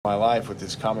my life with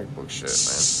this comic book shit, man.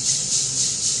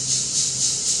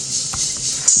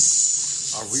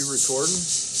 Are we recording?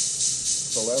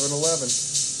 It's 11:11.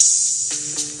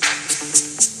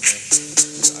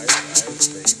 Ice,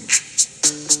 baby.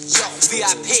 Yo,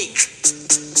 VIP.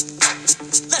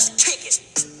 Let's kick it.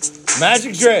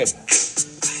 Magic Dre,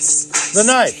 the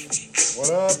knife, What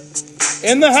up?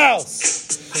 in the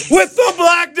house with the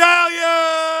Black Dahlia,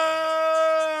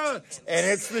 and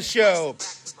it's the show.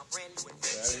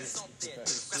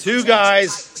 Two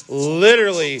guys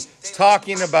literally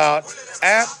talking about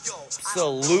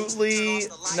absolutely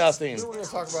nothing. We're going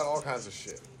to talk about all kinds of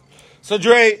shit. So,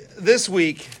 Dre, this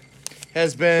week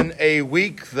has been a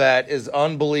week that is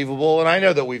unbelievable, and I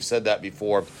know that we've said that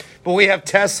before, but we have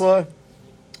Tesla.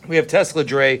 We have Tesla,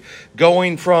 Dre,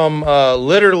 going from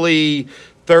literally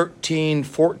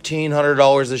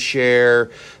 $1,400 a share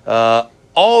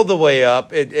all the way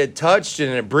up. It touched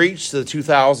and it breached the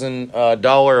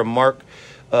 $2,000 mark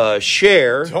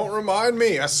share. Don't remind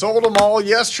me. I sold them all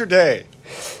yesterday.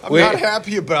 I'm not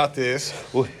happy about this.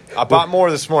 I bought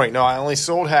more this morning. No, I only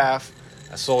sold half.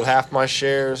 I sold half my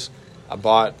shares. I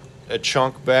bought a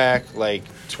chunk back, like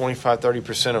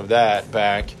 25-30% of that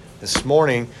back this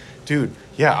morning. Dude,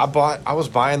 yeah, I was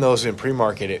buying those in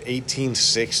pre-market at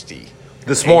 $1,860.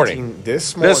 This morning.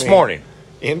 This morning.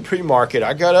 In pre-market.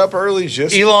 I got up early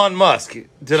just... Elon Musk,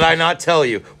 did I not tell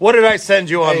you? What did I send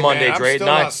you on Monday, man, Dre? I'm still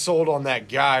not sold on that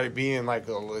guy being like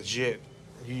a legit,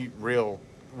 real,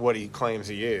 what he claims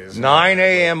he is. 9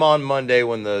 a.m. on Monday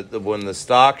when the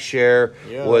stock share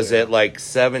was at like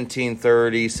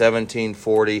 1730,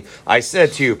 1740. I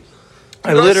said to you,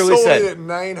 I literally sold said it at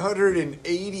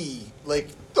 980 like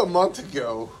a month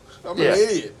ago. I'm an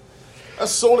idiot. I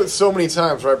sold it so many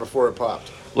times right before it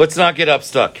popped. Let's not get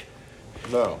upstuck.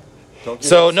 No. Don't get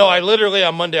So, upset. no, I literally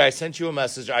on Monday, I sent you a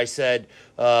message. I said,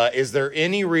 is there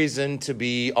any reason to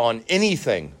be on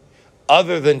anything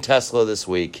other than Tesla this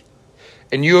week?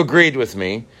 And you agreed with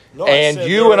me. No, I and said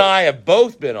you and I have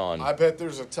both been on. I bet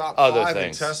there's a top Other five,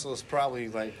 things. and Tesla's probably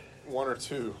like one or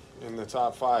two in the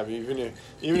top five. Even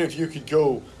if you could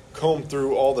go comb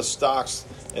through all the stocks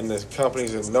and the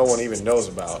companies that no one even knows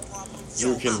about,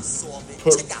 you can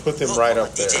put them right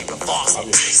up there.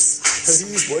 Obviously.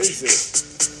 What is this?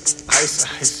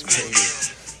 Ice, baby.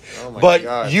 Oh my But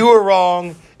God. you were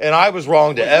wrong, and I was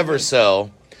wrong to ever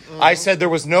sell. I said there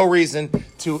was no reason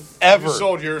to ever. You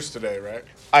sold yours today, right?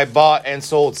 I bought and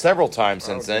sold several times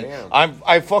since then. Damn.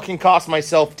 I fucking cost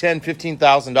myself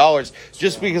 $10,000-$15,000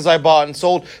 just because I bought and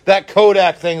sold that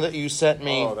Kodak thing that you sent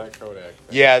me. Oh, that Kodak thing.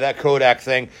 Yeah, that Kodak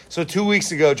thing. So 2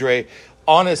 weeks ago, Dre,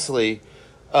 honestly,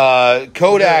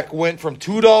 Kodak went from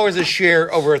 $2 a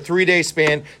share over a 3-day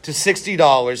span to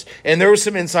 $60, and there was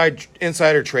some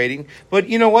insider trading. But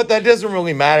you know what? That doesn't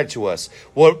really matter to us.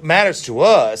 What matters to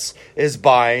us is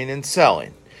buying and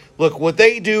selling. Look, what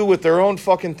they do with their own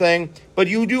fucking thing, but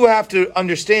you do have to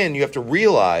understand, you have to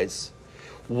realize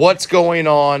what's going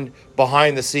on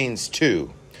behind the scenes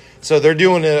too. So they're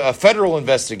doing a federal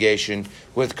investigation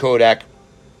with Kodak.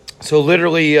 So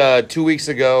literally 2 weeks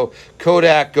ago,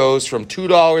 Kodak goes from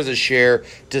 $2 a share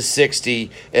to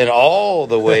 $60 and all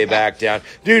the way back down.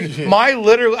 Dude, I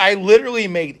literally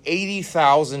made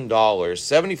 $80,000,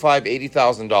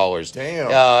 $80,000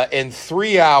 Damn. in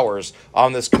 3 hours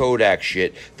on this Kodak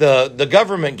shit. The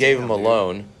government gave him a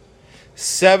loan,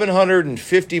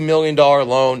 $750 million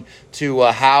loan to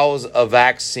house a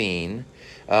vaccine.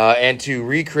 And to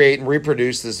recreate and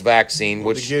reproduce this vaccine,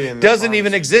 which doesn't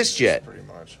even exist yet. Pretty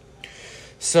much.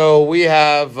 So we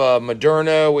have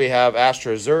Moderna, we have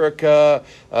AstraZeneca,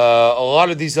 a lot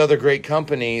of these other great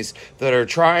companies that are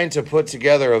trying to put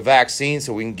together a vaccine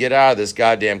so we can get out of this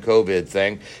goddamn COVID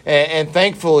thing. And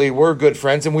thankfully, we're good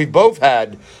friends, and we have both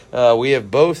had the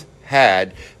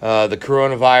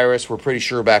coronavirus. We're pretty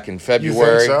sure back in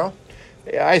February. You think so?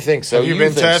 Yeah, I think so. Have you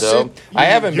been think tested? So. I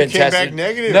haven't been tested. You came back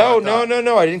negative?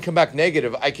 No. I didn't come back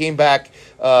negative. I came back.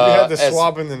 You had the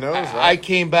swab in the nose, right? I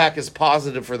came back as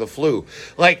positive for the flu.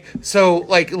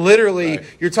 Literally,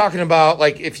 you're talking about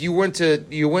like if you went to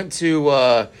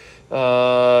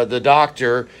the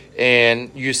doctor and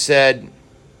you said,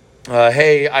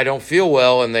 hey, I don't feel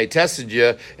well, and they tested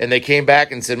you, and they came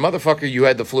back and said, motherfucker, you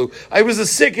had the flu. I was the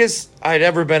sickest I'd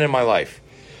ever been in my life.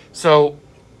 So,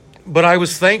 but I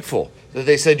was thankful that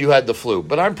they said you had the flu,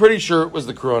 but I'm pretty sure it was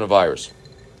the coronavirus.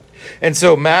 And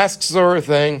so masks are a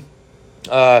thing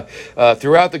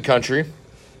throughout the country.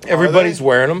 Everybody's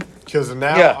wearing them. Because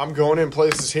now I'm going in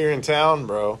places here in town,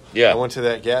 bro. Yeah. I went to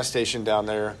that gas station down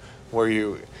there where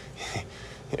you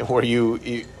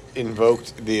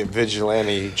invoked the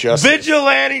vigilante justice.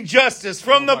 Vigilante justice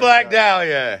from the Black God.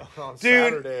 Dahlia. On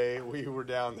Dude. Saturday, we were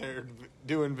down there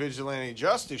doing vigilante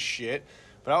justice shit.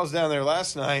 But I was down there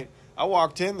last night. I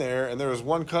walked in there, and there was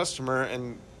one customer,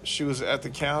 and she was at the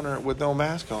counter with no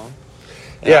mask on.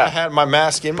 And I had my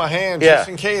mask in my hand just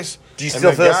in case. Do you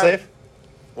still feel safe?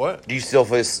 What? Do you still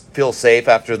feel safe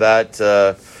after that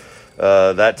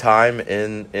that time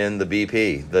in the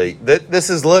BP? This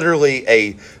is literally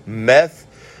a meth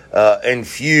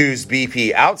infused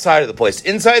BP outside of the place.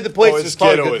 Inside the place, there's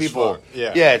probably good people.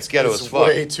 Yeah, it's ghetto as fuck.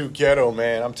 It's way too ghetto,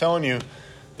 man. I'm telling you,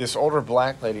 this older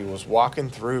black lady was walking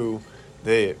through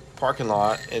the parking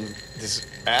lot, and this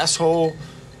asshole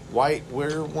white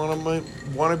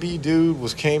wannabe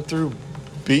dude came through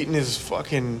beating his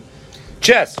fucking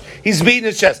chest. He's beating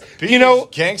his chest.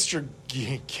 Gangster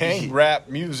gang rap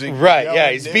music. Right,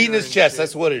 yeah, he's beating his chest. Shit.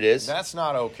 That's what it is. That's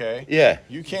not okay. Yeah.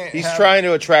 You can't. He's trying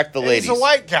to attract the ladies. He's a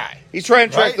white guy. He's trying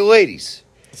to attract the ladies.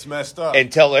 It's messed up.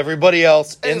 And tell everybody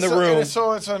else in the room.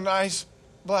 So it's a nice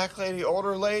black lady,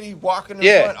 older lady walking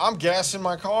in front. I'm gassing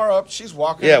my car up. She's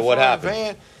walking in front of the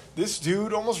van. This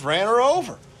dude almost ran her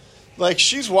over. Like,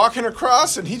 she's walking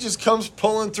across, and he just comes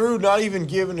pulling through, not even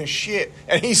giving a shit.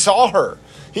 And he saw her.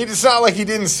 It's not like he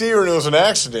didn't see her and it was an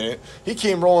accident. He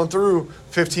came rolling through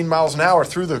 15 miles an hour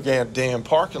through the damn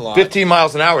parking lot. 15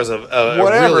 miles an hour is a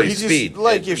really speed.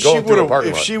 Like, if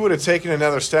she would have taken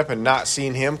another step and not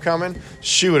seen him coming,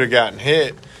 she would have gotten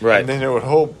hit. Right. And then it would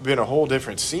have been a whole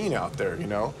different scene out there, you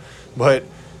know. But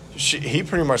he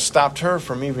pretty much stopped her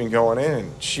from even going in.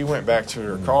 And she went back to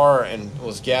her car and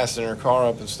was gassing her car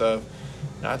up and stuff.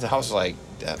 And I was like,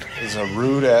 that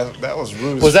was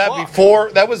rude. Was that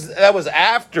before? That was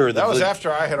after. That was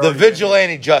after I had the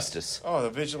vigilante justice. Oh, the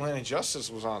vigilante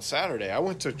justice was on Saturday. I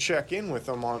went to check in with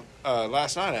them on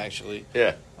last night. Actually,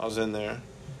 yeah, I was in there,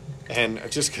 and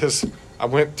just because I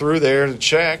went through there to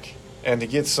check and to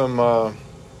get some,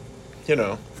 to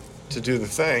do the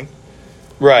thing,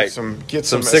 right? Get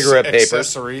some cigarette papers,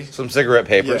 some cigarette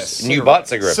papers. Yes, and you bought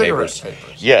cigarette papers.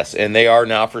 Yes, and they are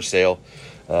now for sale.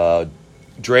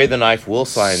 Dre the Knife will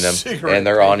sign them, and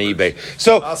they're on eBay.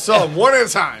 So I'll sell them one at a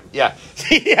time. Yeah,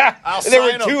 yeah. I'll they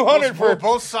were sign them. 200 We'll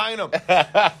both sign them.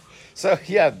 So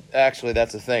yeah, actually,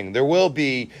 that's a thing. There will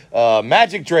be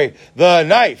Magic Dre the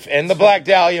Knife and the Black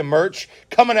Dahlia merch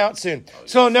coming out soon.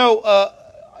 So no,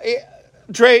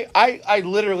 Dre, I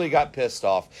literally got pissed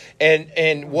off.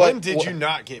 And what? When did you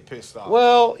not get pissed off?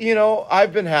 Well,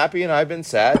 I've been happy and I've been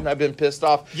sad and I've been pissed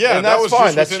off. Yeah, and that's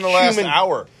fine. Just within the last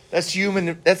hour. That's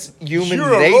human. That's human You're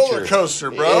nature. You're a roller coaster,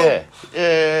 bro.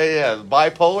 Yeah.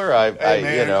 Bipolar.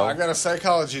 I got a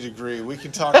psychology degree. We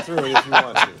can talk through it if you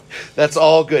want to. That's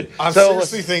all good. I'm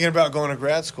seriously thinking about going to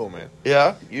grad school, man.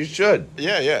 Yeah, you should.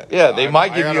 Yeah. Yeah, they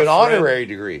might give you an honorary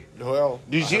degree. Well,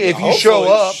 if you show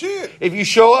up,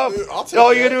 Dude,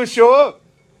 all you gotta do is show up.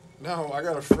 No, I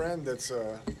got a friend that's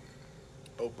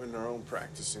opened her own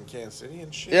practice in Kansas City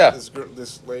and shit. Yeah.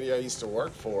 This lady I used to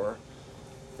work for.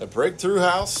 A breakthrough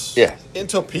house in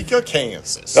Topeka,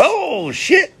 Kansas. Oh,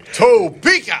 shit.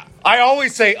 Topeka. I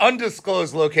always say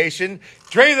undisclosed location.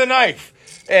 Dre the Knife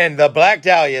and the Black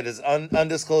Dahlia is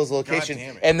undisclosed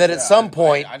location. And then at some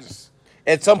point,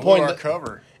 at some point in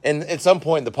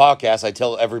the podcast, I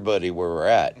tell everybody where we're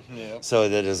at. Yeah. So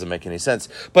that doesn't make any sense.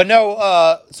 But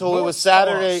no, so it was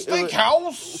Saturday.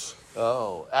 Steakhouse.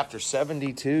 After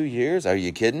 72 years? Are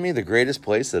you kidding me? The greatest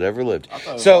place that ever lived. I thought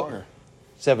it was longer.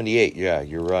 78, yeah,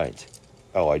 you're right.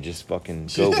 Oh, I just fucking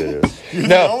go-getter. You're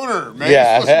the owner, man.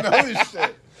 Yeah. You're supposed to know this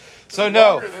shit.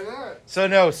 So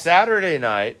no, Saturday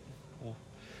night,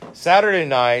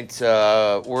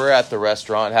 we're at the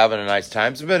restaurant having a nice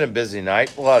time. It's been a busy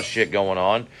night, a lot of shit going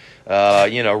on.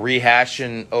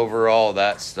 Rehashing over all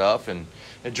that stuff. And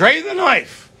Dre the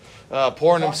Knife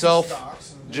pouring himself...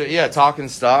 talking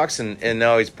stocks, and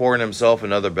now he's pouring himself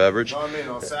another beverage. No, I mean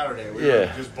on Saturday. We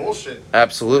were just bullshit.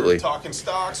 Absolutely. We were talking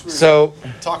stocks. We were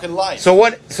talking life. So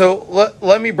what? So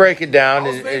let me break it down. I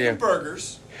was making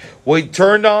burgers. We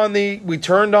turned on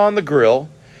the grill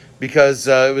because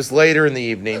it was later in the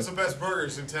evening. That's the best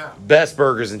burgers in town. Best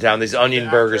burgers in town. These onion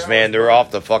burgers, man, they're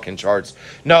off the fucking charts.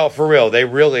 No, for real, they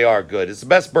really are good. It's the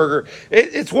best burger.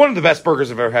 It's one of the best burgers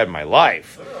I've ever had in my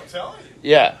life. That's what I'm telling you.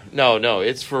 Yeah, no,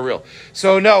 it's for real.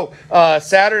 So,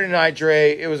 Saturday night,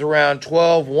 Dre, it was around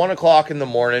 1 o'clock in the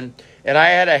morning, and I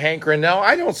had a hankering. Now,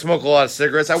 I don't smoke a lot of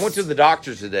cigarettes. I went to the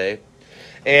doctor today,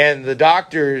 and the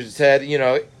doctor said,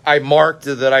 I marked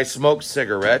that I smoked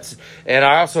cigarettes, and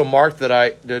I also marked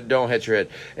that don't hit your head,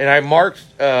 and I marked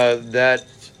that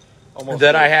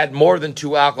I had more than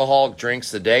 2 alcoholic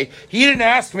drinks a day. He didn't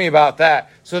ask me about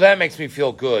that, so that makes me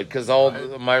feel good because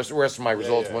the rest of my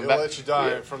results went back. He'll let you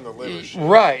die from the liver shit.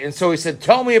 Right, and so he said,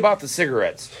 tell me about the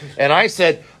cigarettes. And I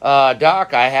said,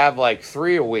 Doc, I have like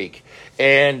 3 a week.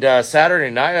 And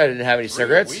Saturday night, I didn't have any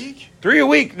cigarettes. 3 a week? 3 a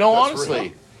week. No, That's honestly.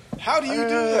 real. How do you do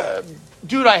that?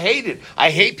 Dude, I hate it.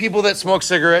 I hate people that smoke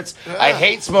cigarettes. I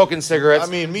hate smoking cigarettes.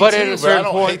 I mean, me but too, at a but I certain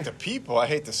don't point, hate the people. I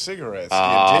hate the cigarettes. The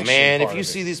oh addiction man, if part you of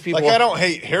see it. these people, Like, I don't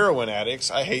hate heroin addicts.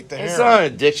 I hate the it's heroin. not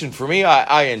an addiction for me.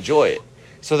 I enjoy it.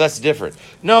 So that's different.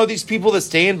 No, these people that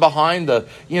stand behind the,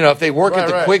 if they work at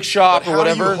the quick shop But or how do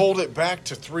whatever. you hold it back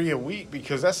to 3 a week?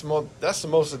 Because that's the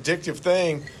most addictive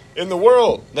thing in the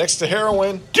world, next to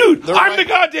heroin. Dude, They're I'm like- the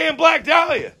goddamn Black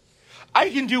Dahlia. I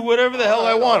can do whatever the hell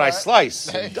I want. I alright. slice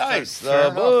Hey, and dice fair the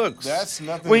enough. books. That's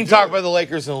nothing We to can do talk with about the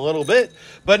Lakers in a little bit.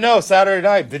 But no, Saturday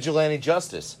night, vigilante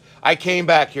justice. I came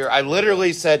back here. I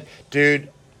literally said, dude,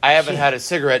 I haven't had a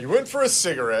cigarette. You went for a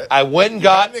cigarette. I went and You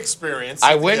got had an experience.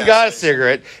 I at the went and gas got a station.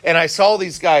 cigarette, and I saw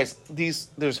these guys.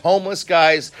 There's homeless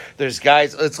guys. There's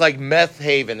guys. It's like meth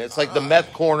haven. It's like the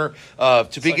meth corner of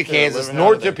Topeka, like they're Kansas, living out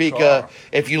North of their Topeka. car.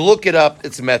 If you look it up,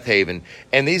 it's a meth haven.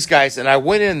 And these guys, and I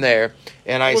went in there,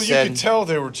 and I Well, said, you could tell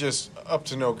they were just up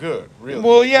to no good, really.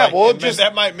 Well, yeah, Like, well, and just-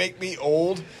 that might make me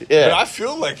old. Yeah. But I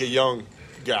feel like a young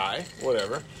guy,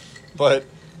 whatever. But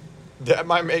that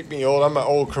might make me old. I'm an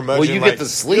old curmudgeon. Well, you get to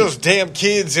sleep. Those damn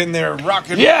kids in there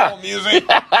rocking Yeah. roll music.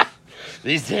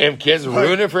 these damn kids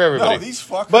ruin it for everybody. No, these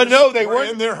fuckers. But no, they were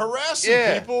weren't. in there harassing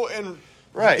Yeah. people, and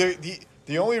Right.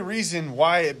 The only reason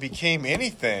why it became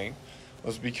anything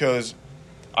was because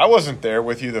I wasn't there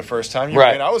with you the first time you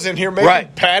Right. went. I was in here making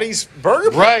Right. Patty's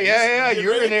burger. Right, patties. yeah. Get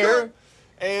You're ready in to here. cook.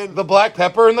 And The black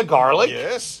pepper and the garlic.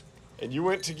 yes, and you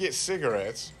went to get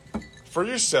cigarettes for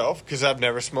yourself because I've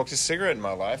never smoked a cigarette in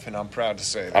my life, and I'm proud to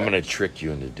say that. I'm gonna trick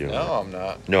you into doing No, it. I'm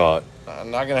not. No,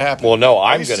 Not gonna happen. Well, no,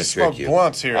 I I'm used gonna to trick smoke you.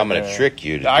 blunts here. I'm and gonna there. trick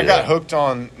you to I do got that. hooked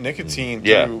on nicotine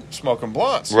Yeah. through smoking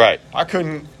blunts. Right. I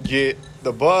couldn't get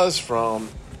the buzz from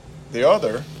the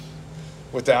other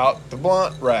without the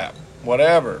blunt wrap,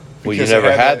 whatever. Well, you Because it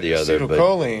never had that the other, but-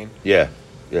 acetylcholine yeah.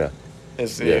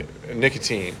 is the Yeah.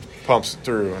 nicotine pumps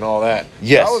through and all that.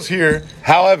 Yes. I was here.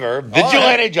 However,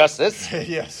 vigilante justice.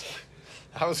 Yes.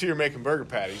 I was here making burger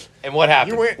patties. And what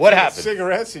happened? You went What for the happened?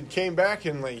 cigarettes and came back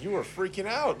and like you were freaking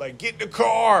out. Like, get in the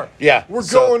car. Yeah, We're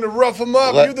so- going to rough them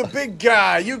up. Let- You're the big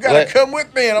guy. You got to let- come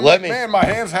with me. And I'm let like, me- man, my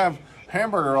hands have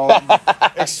hamburger all over.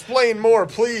 Explain more,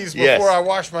 please, before Yes. I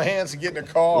wash my hands and get in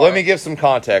the car. Let me give some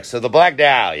context. So the Black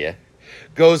Dahlia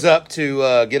goes up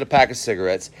to get a pack of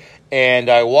cigarettes, and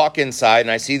I walk inside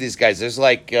and I see these guys. There's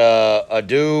like a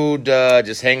dude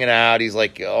just hanging out. He's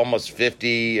like almost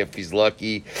 50 if he's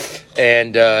lucky,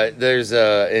 and there's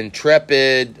an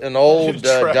old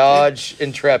Intrepid. Dodge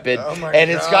Intrepid, Oh my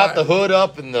and it's got God. the hood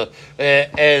up and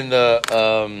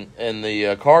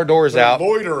the car doors They're out.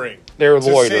 loitering. They're to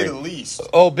say loitering. the least.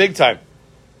 Oh, big time.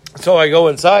 So I go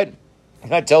inside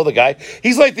and I tell the guy,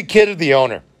 he's like the kid of the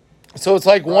owner. So it's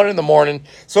like 1 a.m.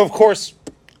 So of course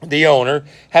the owner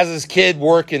has his kid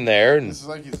working there, and This is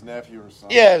like his nephew or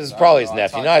something. Yeah, this is probably I his don't know. I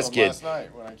nephew, talked not to his him kid. Last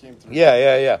night when I came through.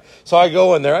 yeah. So I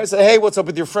go in there. I say, hey, what's up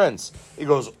with your friends? He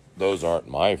goes, those aren't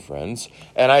my friends.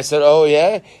 And I said, oh,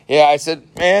 yeah? Yeah, I said,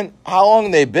 man, how long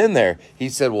have they been there? He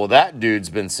said, well, that dude's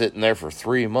been sitting there for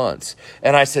 3 months.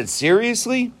 And I said,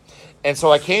 seriously? And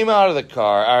so I came out of the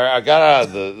car. I got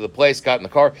out of the place, got in the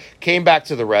car, came back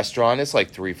to the restaurant. It's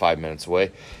like 5 minutes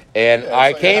away. And Yeah, it's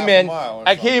I like came half a in. mile or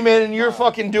I came in, and you're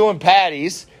fucking doing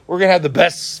patties. We're going to have the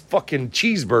best fucking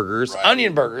cheeseburgers, Right.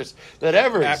 onion burgers that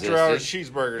ever After hours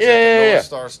existed. cheeseburgers Yeah, at yeah, the yeah. North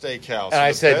Star Steakhouse. And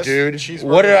I The said, best dude, cheeseburgers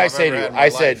what did I I've say ever to had you?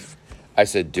 in my life. I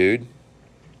said, dude,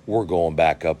 we're going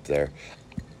back up there.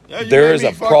 Yeah, you There made is me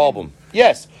a fucking- problem.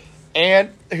 Yes. And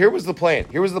here was the plan.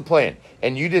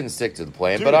 And you didn't stick to the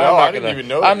plan, Dude, but no, I'm I not didn't gonna. even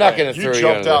know I'm the not plan. gonna You throw you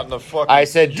jumped under out the- in the fucking. I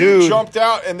said, you dude. jumped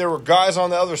out, and there were guys on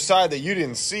the other side that you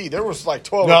didn't see. There was like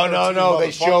 12. No, or 13 They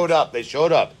motherfuckers. showed up. They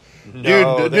showed up. No, Dude,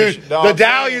 no, the I'm saying-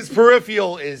 Dahlia's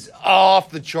peripheral is off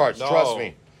the charts. No, Trust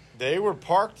me. They were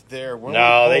parked there when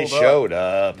No, we they pulled showed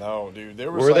up. No, dude,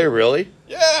 there was. Were they like- really?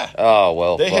 Yeah. Oh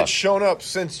well. They fuck. had shown up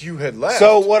since you had left.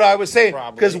 So what I was saying,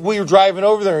 Probably. because we were driving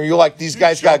over there, and you're like, these You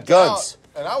guys got jumped guns.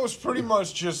 out, and I was pretty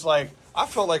much just like, I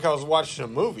felt like I was watching a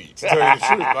movie, to tell you the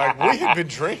truth. Like, we had been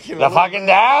drinking a The little fucking bit,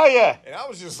 Dahlia. and I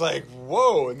was just like,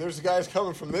 whoa. And there's guys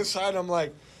coming from this side. I'm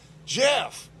like,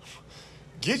 Jeff,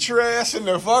 get your ass in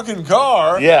the fucking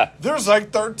car. Yeah. There's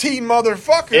like 13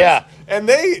 motherfuckers. Yeah. And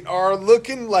they are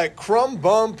looking like crumb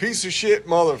bum piece of shit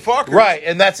motherfuckers. Right,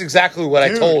 and that's exactly what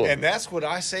Dude, I told him. and that's what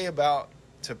I say about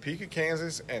Topeka,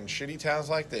 Kansas, and shitty towns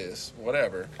like this,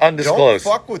 whatever. Undisclosed.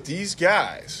 Don't fuck with these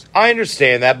guys. I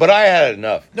understand that, but I had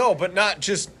enough. No, but not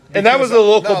just And that was a Because-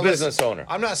 local no, listen, business owner.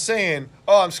 I'm not saying,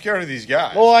 oh, I'm scared of these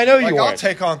guys. Well, I know you I'll aren't.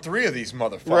 take on 3 of these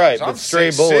motherfuckers. Right, I'm but stray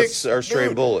 6'6", bullets are stray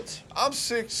dude, bullets. I'm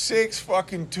 6'6",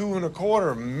 fucking 2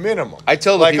 1/4 minimum. I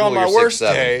tell the like people on my you're worst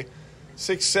 6'7". day,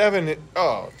 6'7".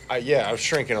 I was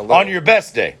shrinking a little. On your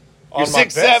best day. You're on my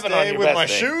 6'7" best on day your with best my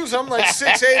day. shoes, I'm like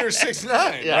 6'8" or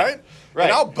 6'9", Yeah, right? right.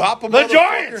 And I'll bop them. The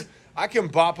Giants! I can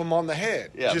bop them on the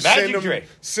head. Yeah, just Magic send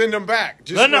Drake. them back.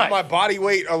 Just The with knife. my body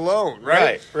weight alone,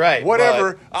 right? Right,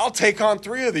 Whatever. I'll take on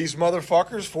 3 of these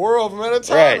motherfuckers, 4 of them at a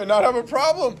time, Right. and not have a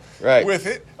problem Right. with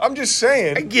it. I'm just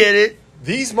saying, I get it.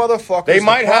 these motherfuckers. They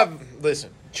might have listen.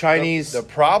 Chinese. The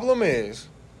problem is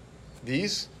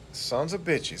these sons of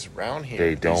bitches around here. They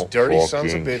these don't dirty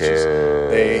sons of fucking bitches. care.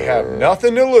 They have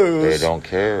nothing to lose. They don't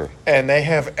care. And they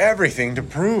have everything to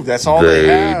prove. That's all they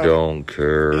have don't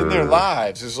care. in their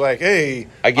lives. It's like, hey,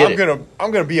 I get I'm it.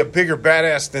 gonna be a bigger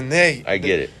badass than they. I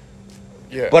get it.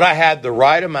 Yeah. But I had the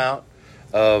right amount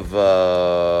of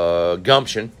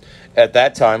gumption at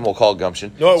that time. We'll call it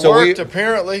gumption. no, it So worked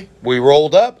apparently. We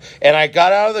rolled up, and I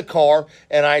got out of the car,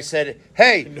 and I said,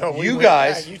 "Hey, No, we you went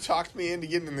guys." back. You talked me into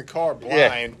getting in the car Yeah.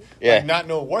 blind, Yeah. like not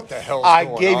know what the hell's I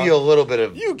going gave on. you a little bit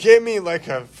of. You gave me like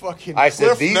a fucking. I said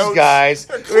Cliff these Notes- guys.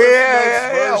 a Cliff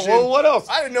Yeah. Notes version. Well, what else?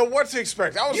 I didn't know what to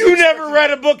expect. I was. You expecting- never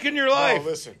read a book in your life.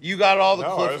 listen. You got all the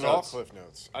No, it Cliff was all Notes. Cliff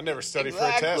Notes. I never studied for a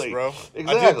test, Exactly. bro.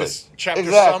 Exactly. I did this chapter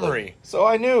Exactly. summary. So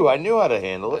I knew how to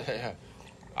handle it.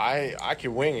 I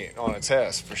could wing it on a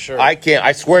test for sure. I can't.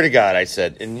 I swear to God, I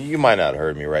said, and you might not have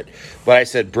heard me right, but I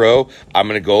said, bro, I'm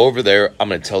going to go over there. I'm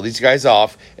going to tell these guys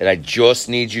off, and I just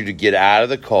need you to get out of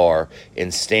the car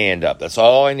and stand up. That's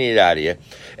all I need out of you.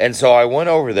 And so I went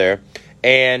over there,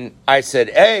 and I said,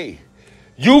 hey,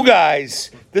 you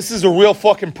guys, this is a real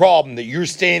fucking problem that you're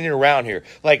standing around here.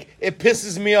 Like, it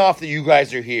pisses me off that you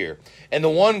guys are here. And the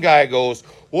one guy goes,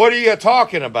 what are you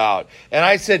talking about? And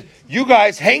I said, you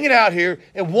guys hanging out here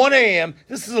at 1 a.m.,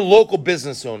 this is a local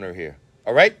business owner here,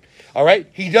 all right? All right?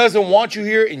 He doesn't want you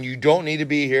here, and you don't need to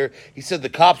be here. He said the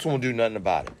cops won't do nothing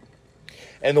about it.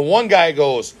 And the one guy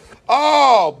goes,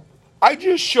 oh, I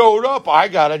just showed up. I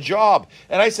got a job.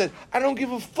 And I said, I don't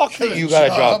give a fuck that you got a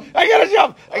job. I got a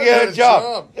job. I got a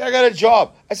job. Yeah, I got a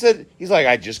job. I said, he's like,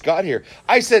 I just got here.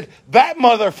 I said, that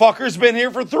motherfucker's been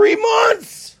here for 3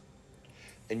 months.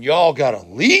 And y'all got to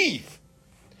leave.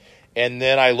 And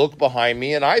then I looked behind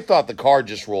me, and I thought the car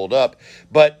just rolled up.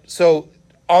 But so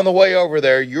on the way over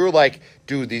there, you're like,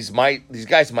 dude, these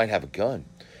guys might have a gun.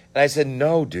 And I said,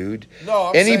 no, dude. No,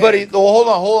 I'm anybody. saying- Hold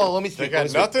on. Let me They speak.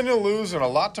 got nothing to lose and a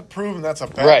lot to prove, and that's a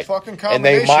bad Right. fucking And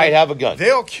combination. they might have a gun.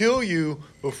 They'll kill you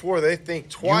before they think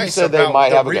twice said they about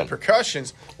might the have a gun.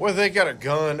 repercussions. Whether they got a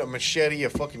gun, a machete, a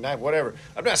fucking knife, whatever.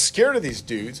 I'm not scared of these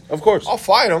dudes. Of course. I'll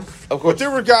fight them. Of course. But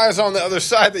there were guys on the other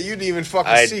side that you didn't even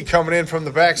fucking see coming in from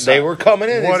the backside. They were coming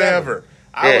in, Whatever. exactly.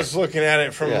 I Yeah. was looking at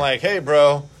it from Yeah. like, hey,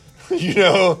 bro,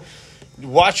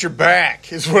 watch your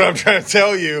back is what I'm trying to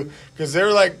tell you, because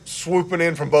they're like swooping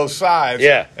in from both sides.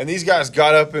 Yeah. And these guys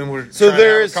got up and were So trying to have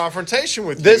there's a confrontation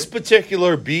with This you.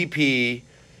 particular BP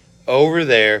over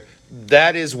there,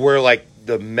 that is where like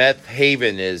the meth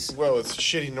haven is. Well, it's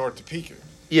shitty North Topeka.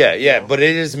 Yeah, but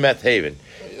it is meth haven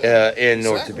in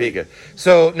North Exactly. Topeka.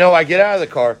 So no, I get out of the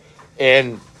car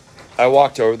and I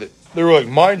walked over. They were like,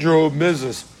 mind your own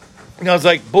business. And I was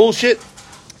like, bullshit.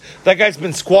 That guy's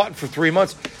been squatting for 3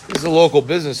 months. This is a local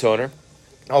business owner.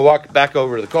 I walked back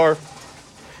over to the car,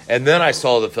 and then I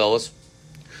saw the fellas.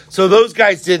 So those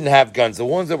guys didn't have guns. The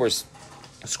ones that were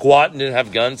squatting didn't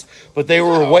have guns, but they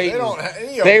were waiting.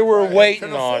 They were waiting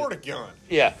couldn't on. afford a gun.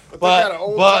 Yeah, But they got an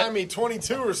old-timey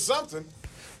 22 or something.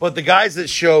 but the guys that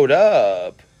showed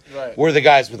up Right. were the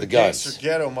guys with the Gangster guns.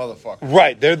 ghetto motherfucker.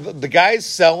 Right, they're the guys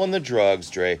selling the drugs,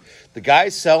 Dre. The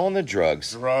guys selling the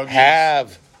drugs Druggies.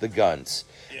 have the guns.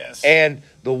 Yes. And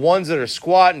the ones that are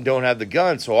squatting don't have the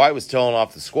guns, so I was telling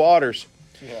off the squatters.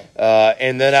 Yeah.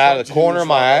 And then out of the corner of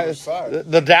my on the other eye,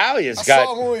 side. the Dahlia's I got...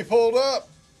 saw him when we pulled up.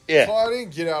 Yeah. So I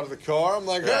didn't get out of the car. I'm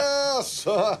like,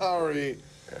 sorry.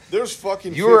 There's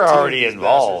fucking. You were 15 already of these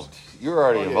involved. bastards. You were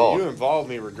already Oh, yeah, involved. You involved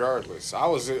me regardless. I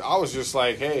was just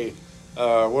like, hey,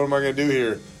 what am I gonna do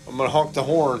here? I'm gonna honk the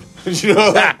horn. You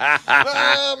know, like,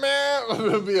 man, I'm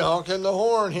gonna be honking the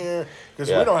horn here because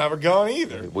Yeah. we don't have a gun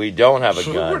either. We don't have a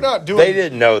So gun. we're not doing They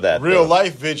didn't know that. Real though.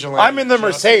 life vigilante. I'm in the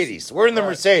justice. Mercedes. We're in the Right.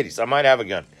 Mercedes. I might have a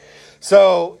gun.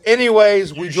 So,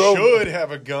 anyways, we You drove. should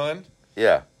have a gun.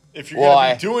 Yeah. If you're Well,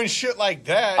 gonna be doing shit like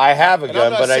that, I have a and gun,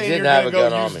 I'm not but I saying didn't you're have gonna a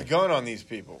gun go on use me. the gun on these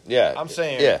people. Yeah. I'm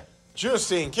saying, Yeah.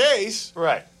 just in case,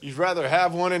 Right. you'd rather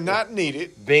have one and not need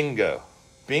it Bingo.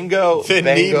 Bingo. than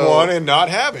bango, need one and not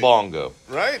have it. bongo.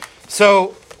 Right?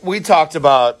 So we talked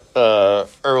about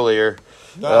earlier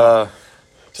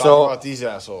Talk about these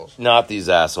assholes. Not these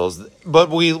assholes. But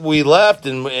we left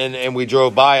and we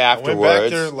drove by afterwards.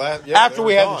 Went back there after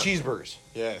we had gone. the cheeseburgers.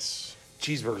 Yes.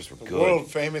 Cheeseburgers were good.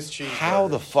 World famous cheeseburgers. How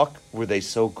the fuck were they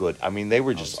so good? I mean, they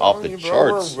were just off the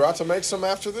charts. We're about to make some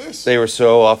after this. They were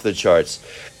so off the charts.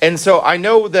 And so I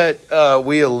know that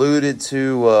we alluded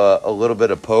to a little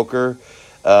bit of poker.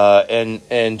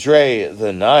 And Dre,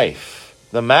 the knife,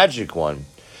 the magic one.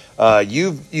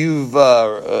 You've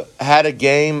had a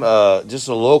game, just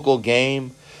a local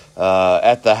game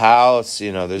at the house.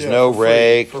 You know, there's no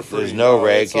rake. There's no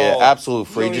rake. Yeah, absolute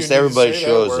free. Just everybody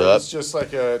shows up. It's just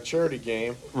like a charity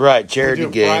game. Right, charity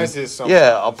game. Prizes sometimes.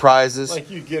 Yeah, all prizes.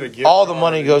 Like you get a gift. All the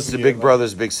money goes to Big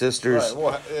Brothers Big Sisters. Right,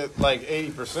 well, like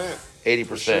 80%.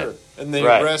 80%. Sure. And then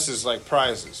the rest is like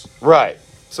prizes. Right.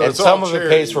 So and some of it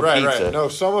pays for pizza. Right. No,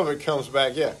 some of it comes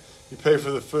back. Yeah, you pay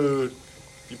for the food,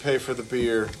 you pay for the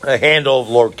beer, a handle of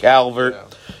Lord Calvert,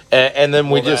 and then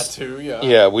we just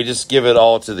we just give it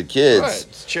all to the kids. Right,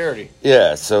 it's charity.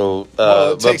 Yeah, so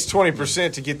it takes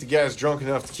 20% to get the guys drunk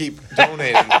enough to keep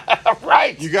donating.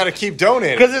 Right, you got to keep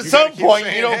donating because at some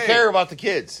point you don't care about the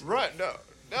kids. Right? No,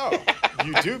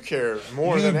 you do care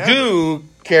more than ever. You do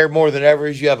care more than ever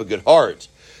as you have a good heart.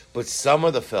 But some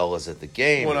of the fellas at the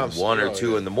game, at 1 or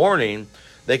 2 in the morning,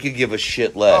 they could give a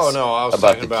shit less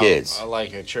about the kids. I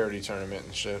like a charity tournament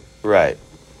and shit. Right.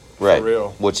 For real.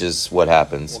 Which is what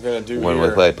happens when we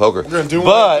play poker. We're going to do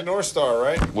one at the North Star,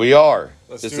 right? We are.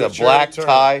 Let's it's do a black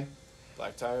tie.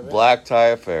 Black tie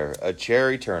affair. A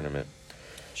cherry tournament.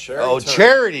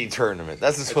 Charity tournament.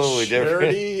 That's a totally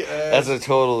different. That's a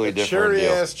totally different deal.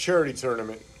 Charity-ass charity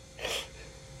tournament.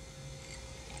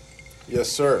 Yes,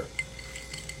 sir.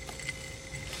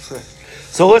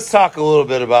 So let's talk a little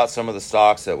bit about some of the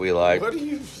stocks that we like. What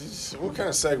kind of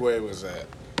segue was that?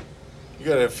 You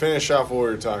got to finish off what we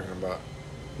were talking about.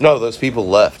 No, those people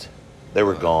left. They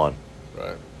were gone.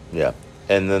 Right. Yeah.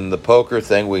 And then the poker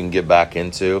thing we can get back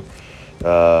into.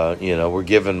 We're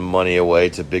giving money away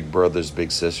to Big Brothers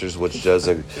Big Sisters, which does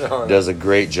a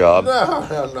great job. No,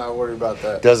 I'm not worried about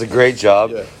that. Does a great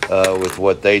job with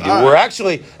what they do. We're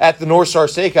actually at the North Star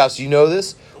Steakhouse. You know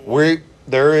this?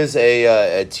 There is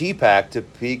a TPAC,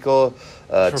 Topeka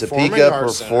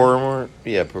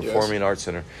Performing Arts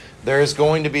Center. There is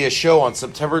going to be a show on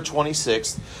September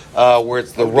 26th where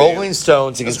it's the Rolling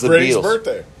Stones against the Grady's Beatles.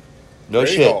 Birthday. No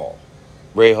Grady shit. Hall.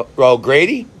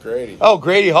 Grady? Grady. Oh,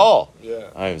 Grady Hall. Yeah.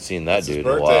 I haven't seen that dude in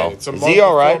birthday. a while. It's a is month he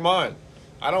all right? before mine.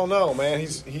 I don't know, man.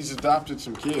 He's adopted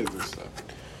some kids and stuff.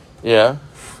 Yeah.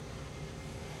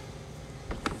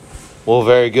 Well,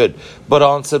 very good. But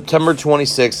on September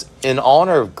 26th, in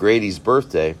honor of Grady's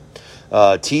birthday,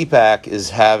 TPAC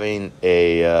is having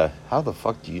a... how the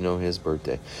fuck do you know his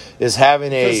birthday? Is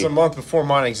having a... It's a month before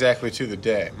mine exactly to the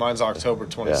day. Mine's October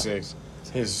 26th.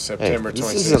 His September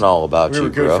 26th. This isn't all about you, bro. We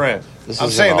were good friends. I'm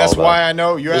saying that's why I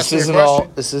know. You asked me a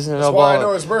question. This isn't that's all why about... I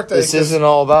know his birthday. This isn't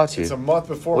all about you. It's a month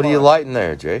before What mine. are you lighting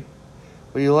there, Jay?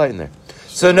 What are you lighting there?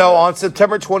 So, no, on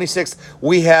September 26th,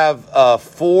 we have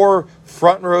 4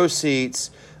 front row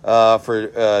seats for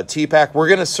TPAC. We're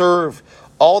going to serve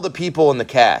all the people in the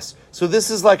cast. So this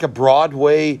is like a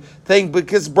Broadway thing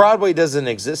because Broadway doesn't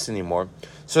exist anymore.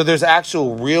 So there's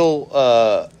actual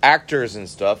real actors and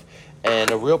stuff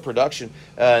and a real production.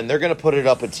 And they're going to put it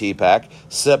up at TPAC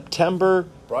September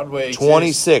Broadway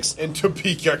 26th. In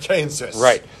Topeka, Kansas.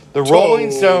 Right. The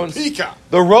Rolling Stones. Topeka.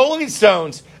 The Rolling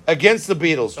Stones against the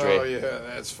Beatles, Dre. Oh, yeah.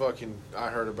 That's fucking... I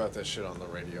heard about that shit on the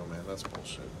radio, man. That's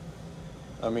bullshit.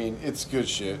 I mean, it's good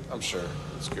shit. I'm sure.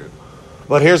 It's good.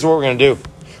 But here's what we're going to do.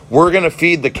 We're going to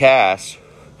feed the cast.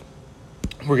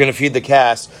 We're going to feed the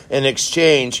cast in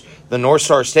exchange the North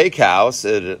Star Steakhouse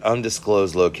at an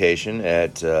undisclosed location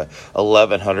at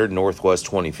 1100 Northwest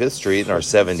 25th Street in our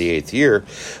 78th year.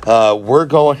 We're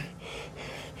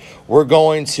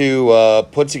going to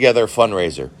put together a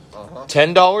fundraiser.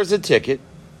 $10 a ticket.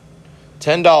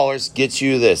 $10 gets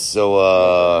you this.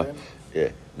 So,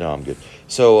 no, I'm good.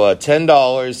 So,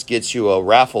 $10 gets you a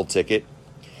raffle ticket.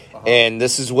 And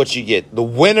this is what you get. The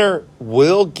winner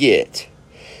will get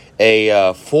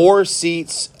a 4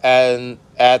 seats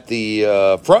at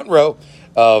the front row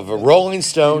of Rolling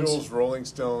Stones. Beatles, Rolling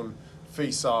Stone,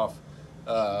 face-off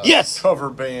yes!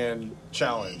 cover band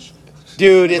challenge.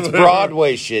 Dude, it's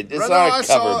Broadway shit. It's not a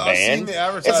cover I've band. seen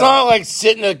the It's not like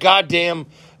sitting at a goddamn...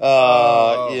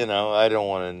 I don't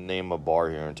want to name a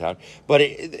bar here in town, but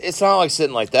it's not like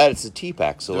sitting like that. It's a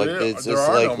TPAC, so it's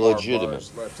like no legitimate.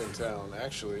 Bars left in town.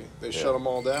 Actually, they shut them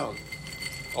all down.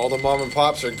 All the mom and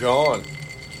pops are gone.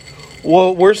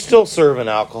 Well, we're still serving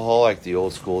alcohol like the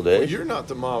old school days. Well, you're not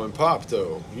the mom and pop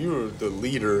though. You're the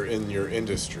leader in your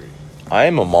industry. I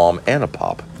am a mom and a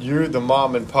pop. You're the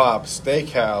mom and pop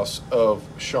steakhouse of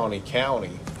Shawnee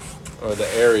County, or the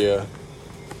area,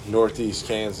 northeast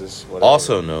Kansas. Whatever.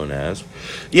 Also known as.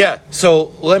 Yeah,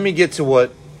 so let me get to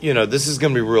what, this is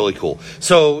going to be really cool.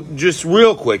 So just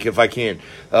real quick, if I can.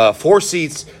 4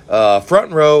 seats,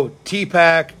 front row,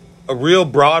 T-Pack, a real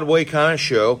Broadway kind of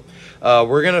show.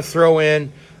 We're going to throw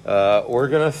in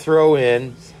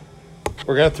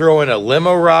a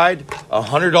limo ride, a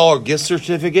 $100 gift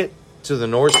certificate to the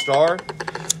North Star,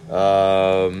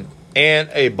 and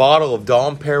a bottle of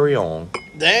Dom Perignon.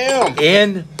 Damn.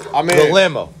 In the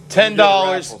limo. $10.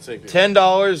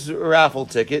 $10 raffle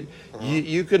ticket.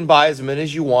 You can buy as many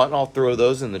as you want, and I'll throw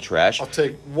those in the trash. I'll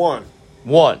take one.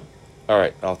 All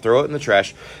right, I'll throw it in the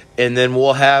trash, and then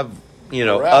we'll have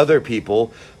other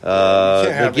people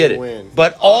that get it. Win.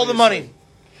 But all the money,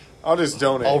 I'll just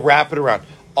donate. I'll wrap it around.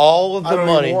 All of the I don't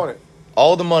money, even want it.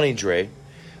 all the money, Dre.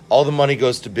 All the money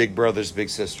goes to Big Brothers Big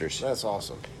Sisters. That's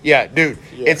awesome. Yeah, dude,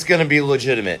 Yeah. it's gonna be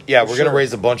legitimate. Yeah, we're gonna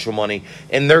raise a bunch of money,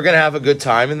 and they're gonna have a good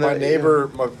time. And My neighbor,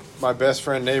 my best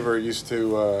friend neighbor, used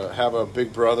to have a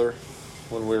big brother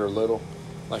when we were little.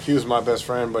 Like, he was my best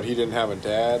friend, but he didn't have a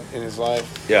dad in his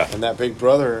life. Yeah. And that big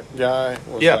brother guy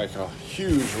was Yeah. like a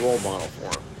huge role model for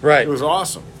him. Right. It was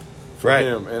awesome for Right.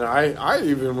 him. And I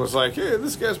even was like, hey,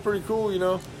 this guy's pretty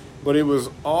cool, But it was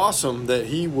awesome that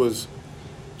he was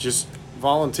just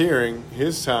volunteering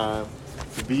his time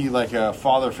to be like a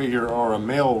father figure or a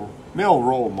male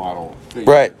role model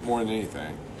figure, Right. more than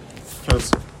anything.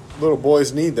 Because little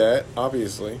boys need that,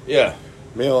 obviously. Yeah.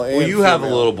 Male and Well, you have a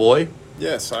female. little boy.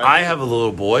 Yes, I have a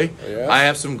little boy. Yeah? I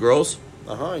have some girls.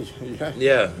 Yeah.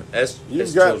 Yeah. As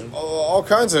You've got children. all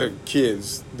kinds of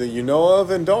kids that you know of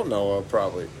and don't know of,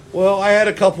 probably. Well, I had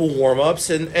a couple warm-ups,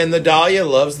 and the Dahlia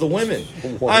loves the women.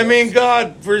 Warm-ups. I mean,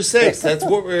 God, for sakes, that's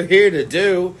what we're here to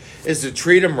do, is to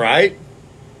treat them right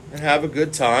and have a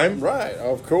good time. Right,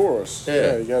 of course.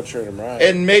 Yeah. You got to treat them right.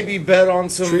 And maybe bet on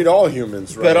some... treat all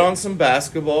humans right. Bet on some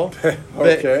basketball.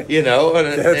 Okay.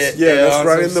 That's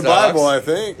right in the Bible, I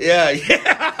think. Yeah.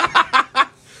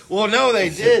 Well, no, they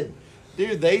did.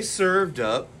 Dude, they served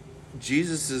up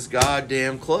Jesus'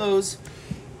 goddamn clothes.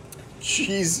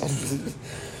 Jesus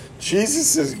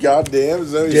is goddamn.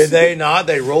 Is that what you Did said? they not?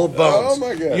 They rolled bones. Oh,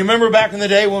 my God. You remember back in the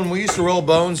day when we used to roll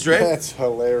bones, Dre? That's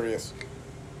hilarious.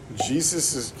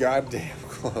 Jesus' goddamn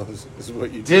clothes is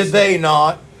what you Did they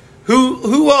not?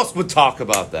 Who else would talk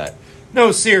about that?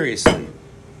 No, seriously.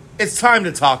 It's time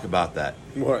to talk about that.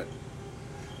 What?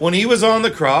 When he was on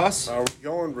the cross. Are we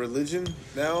going religion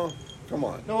now? Come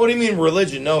on. No, what do you mean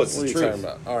religion? No, it's What are the you truth. talking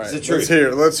about? All right, It's the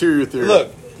truth. Let's hear your theory.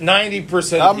 Look,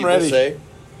 90% of I'm people ready. say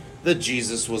that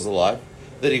Jesus was alive,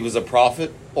 that he was a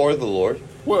prophet or the Lord.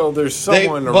 Well, there's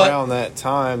someone but- around that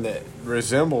time that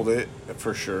resembled it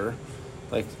for sure.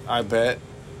 Like, I bet.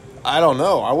 I don't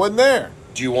know. I wasn't there.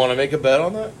 Do you want to make a bet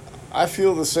on that? I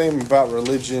feel the same about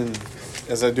religion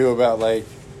as I do about, like,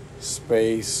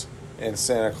 space and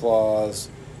Santa Claus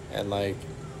and, like,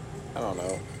 I don't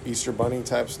know, Easter Bunny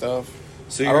type stuff.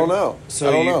 So I don't know. So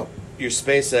I don't know. You're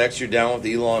SpaceX. You're down with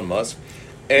Elon Musk.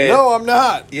 And, No, I'm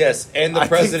not. Yes, and the I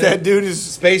president. think that dude is.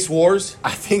 Space Wars.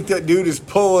 I think that dude is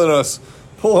pulling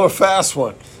a fast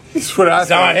one. That's what I It's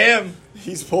not think. him,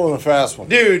 He's pulling a fast one.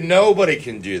 dude. Nobody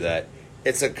can do that.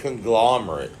 It's a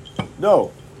conglomerate.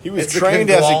 No, he was It's a trained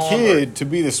as a conglomerate. kid to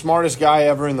be the smartest guy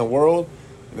ever in the world.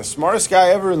 And the smartest guy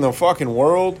ever in the fucking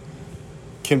world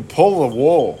can pull a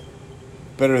wool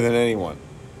better than anyone.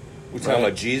 We talking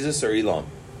about Jesus or Elon?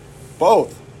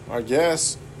 Both, I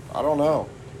guess. I don't know.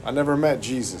 I never met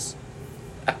Jesus.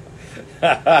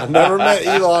 I never met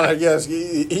Elon, I guess,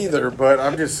 either. But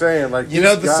I'm just saying, like, You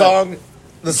know this the guy- song.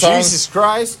 The song. Jesus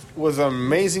Christ was an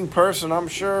amazing person, I'm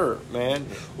sure, man.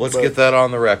 Let's But- get that on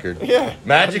the record. Yeah.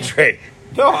 Magic Drake.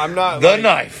 No, I'm not. The like,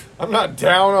 knife. I'm not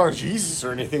down on Jesus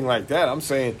or anything like that. I'm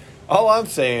saying,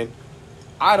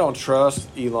 I don't trust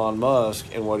Elon Musk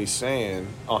and what he's saying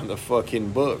on the fucking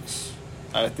books.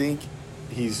 I think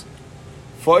he's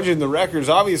fudging the records.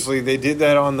 Obviously, they did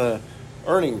that on the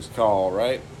earnings call,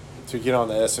 right? To get on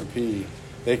the S&P.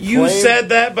 They You claimed- said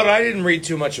that, but I didn't read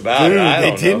too much about Dude, it. I they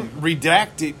don't didn't know.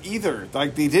 redact it either.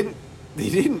 Like, they didn't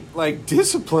like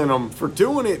discipline them for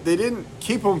doing it. They didn't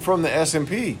keep them from the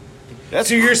S&P. That's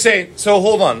So you're saying? So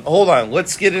hold on.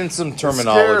 Let's get in some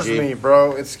terminology. It scares me,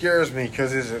 bro. It scares me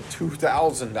because it's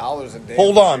 $2,000 a day.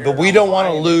 Hold on, but we I'm don't want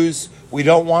to buying it. lose. We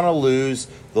don't want to lose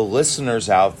the listeners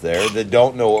out there that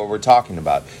don't know what we're talking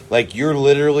about. Like, you're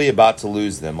literally about to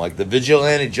lose them. Like the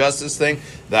vigilante justice thing,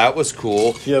 that was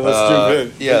cool. Yeah, let's do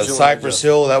it. Yeah, Vigilante Cypress justice.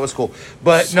 Hill, that was cool.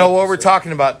 But no, what we're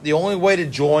talking about, the only way to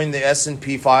join the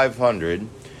S&P 500,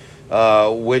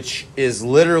 which is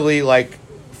literally like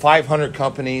 500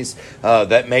 companies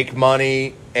that make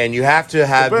money, and you have to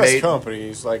have The best made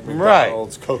companies like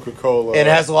McDonald's, Coca-Cola. and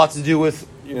it has a lot to do with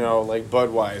like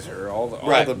Budweiser, all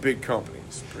the big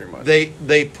companies, pretty much.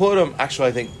 they put them. Actually,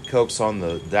 I think Coke's on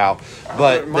the Dow,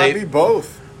 but it might be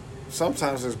both.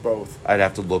 Sometimes it's both. I'd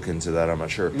have to look into that. I'm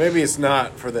not sure. Maybe it's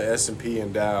not for the S&P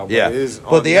and Dow, but Yeah. it is.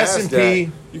 But On the NASDAQ.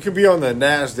 S&P You can be on the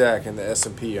Nasdaq and the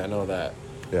S&P. I know that.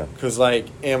 Yeah. Because like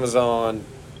Amazon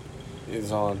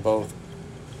is on both.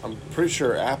 I'm pretty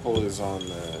sure Apple is on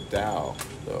the Dow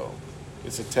though.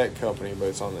 It's a tech company, but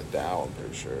it's on the Dow. I'm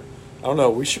pretty sure. I don't know.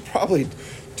 We should probably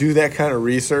do that kind of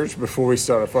research before we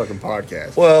start a fucking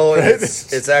podcast. Well, Right?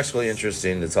 it's actually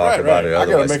interesting to talk Right, about right. it. I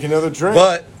gotta Otherwise, make another drink.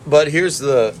 But here's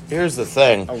the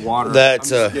thing. A water. That I'm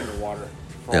just getting a water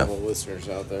for yeah. all the listeners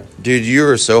out there. dude, you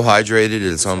are so hydrated.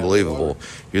 It's unbelievable.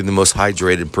 You're the most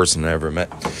hydrated person I ever met.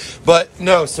 But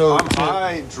no, so I'm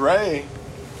high, Dre,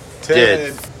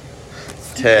 Ted.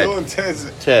 Bill and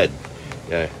Ted's. Ted.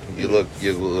 Yeah, you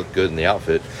look good in the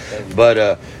outfit.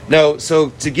 But no, so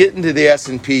to get into the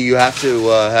S&P, you have to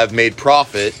have made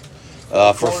profit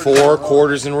for 4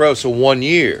 quarters in a row, so 1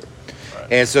 year.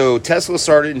 And so Tesla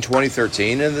started in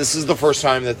 2013, and this is the first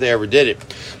time that they ever did it.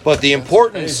 But the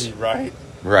importance, Crazy, right?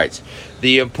 right?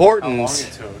 The How long importance,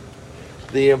 it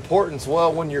took.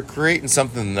 well, when you're creating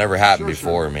something that never happened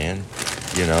Sure, before, man.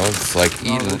 You know, it's like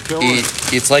kill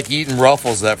it's like eating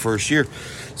Ruffles that first year.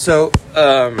 So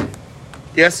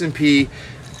the S&P,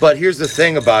 but here's the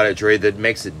thing about it, Dre, that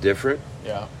makes it different.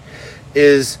 Yeah.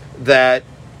 Is that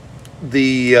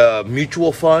the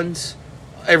mutual funds,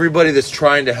 everybody that's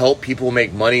trying to help people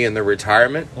make money in their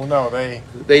retirement, Well, no, they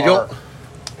don't.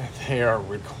 They are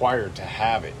required to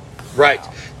have it. Right,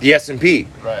 the S&P.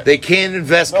 Right. They can't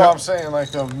invest. No, I'm saying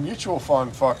like the mutual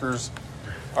fund fuckers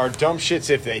are dumb shits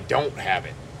if they don't have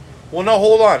it. Well, no,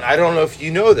 hold on. I don't know if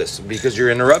you know this because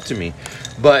you're interrupting me,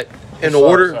 but in Sorry.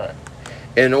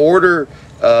 order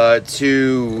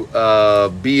to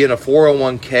be in a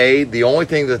 401k, the only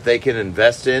thing that they can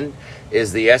invest in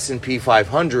is the S&P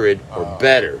 500 or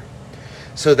better.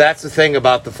 So that's the thing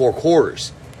about the 4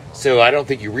 quarters. So I don't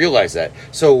think you realize that.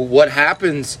 So what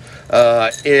happens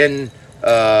in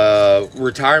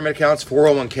retirement accounts,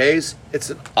 401ks, it's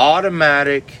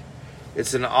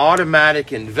an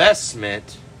automatic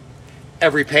investment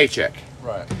every paycheck.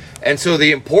 Right. And so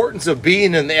the importance of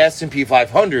being in the S&P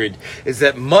 500 is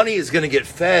that money is going to get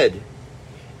fed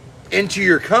into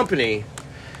your company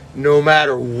no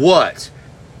matter what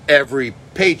every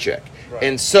paycheck. Right.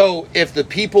 And so if the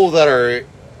people that are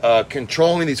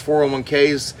controlling these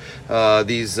 401ks,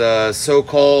 these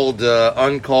so-called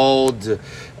uncalled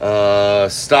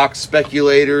stock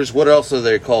speculators, what else are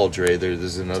they called, Dre?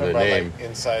 There's another name. Like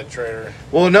inside trader.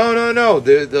 Well, no.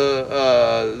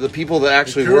 The people that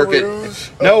actually The work gurus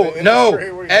at of the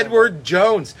industry? What are you Edward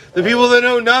Jones. The people that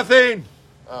know nothing.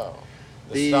 Oh.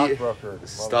 The stockbroker.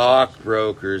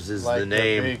 Stockbrokers is Like the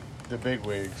name. The big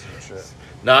wigs and shit.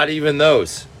 Not even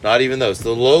those.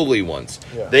 The lowly ones.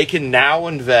 Yeah. They can now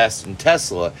invest in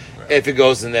Tesla if it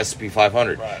goes in the S&P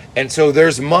 500. Right. And so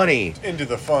there's money. Into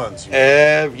the funds.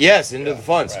 Yes, into the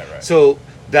funds. Right. So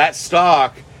that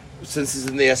stock, since it's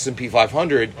in the S&P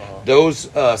 500, those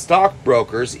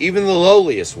stockbrokers, even the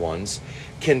lowliest ones,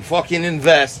 can fucking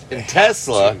invest in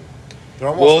Tesla. They're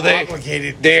almost Well,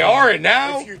 obligated. they are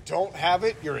now. If you don't have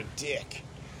it, you're a dick.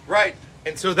 Right.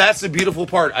 And so that's the beautiful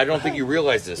part. I don't think you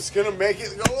realize It's this. gonna make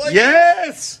it go like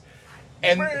Yes.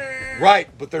 And right,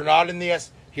 but they're not in the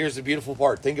S. Here's the beautiful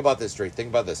part. Think about this, Drake. Think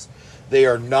about this. They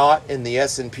are not in the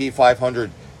S&P 500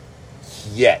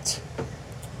 yet.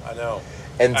 I know.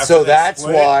 And After so they that's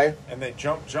split, why. And they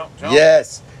jump.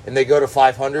 Yes. And they go to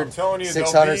 500, I'm telling you,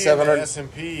 600, they'll be in 700. the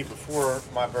S&P before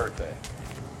my birthday.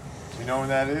 Do you know when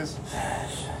that is?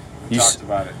 We You talked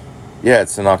about it. Yeah,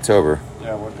 it's in October.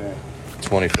 Yeah, what day?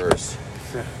 21st.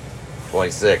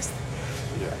 26th.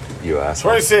 Yeah. You asked.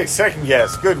 26. Second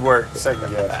guess. Good work.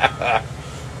 Second guess.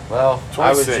 Well, 26.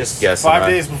 I was just guessing. 5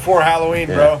 days before Halloween,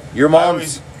 Yeah. bro. Your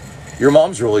I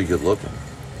mom's really good looking.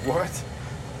 What?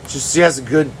 She has a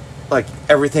good, like,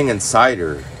 everything inside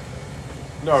her.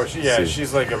 No, See.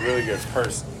 she's like a really good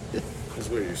person. Is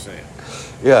what you're saying.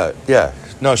 Yeah.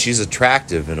 No, she's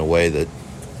attractive in a way that.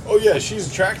 Oh yeah, she's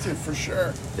attractive for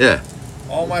sure. Yeah.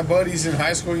 All my buddies in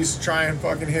high school used to try and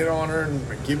fucking hit on her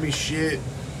and give me shit.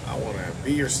 I want to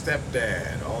be your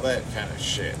stepdad. All that kind of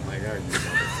shit. Like, oh, you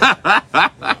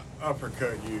motherfucker.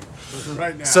 Uppercut you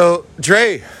right now. So,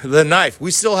 Dre, the knife.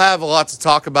 We still have a lot to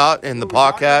talk about in the What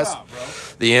are we podcast. talking about,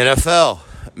 bro? The NFL,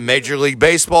 Major League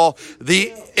Baseball,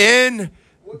 the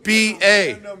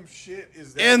NBA, Random shit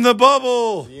is that? in the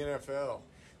bubble. The NFL.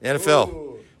 NFL.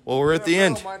 Ooh. Well, we're at the NFL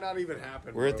end. Might not even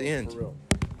happen. We're at bro, the end. for real.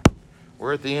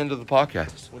 We're at the end of the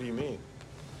podcast. What do you mean?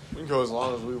 We can go as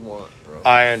long as we want, bro.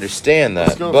 I understand that,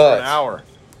 Let's go but for an hour.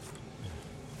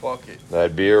 Fuck it.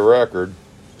 that'd be a record.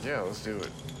 Yeah, let's do it.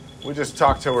 We just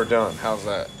talk till we're done. How's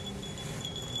that?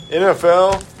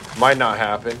 NFL might not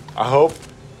happen. I hope.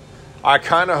 I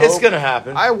kind of hope. It's gonna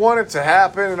happen. I want it to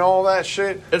happen and all that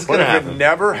shit. It's but gonna if happen. it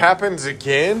never happens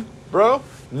again, bro.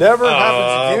 Never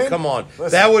happens again. Come on.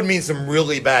 Listen. That would mean some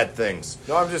really bad things.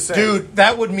 No, I'm just saying. Dude,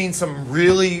 that would mean some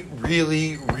really,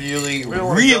 really, really, don't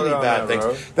wanna really go down bad that things.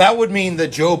 road. That would mean that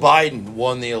Joe Biden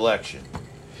won the election.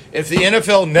 If the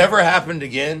NFL never happened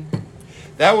again,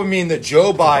 that would mean that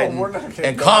Joe Biden we're not gonna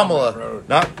and go down that Kamala, road.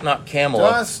 not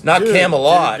Kamala, Just- not dude,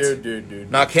 Camelot,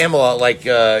 dude. not Camelot. Like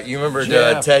you remember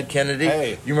Jeff. Ted Kennedy?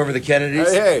 Hey. You remember the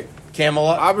Kennedys? Hey,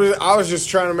 Camelot. I was just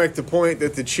trying to make the point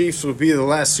that the Chiefs would be the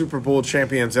last Super Bowl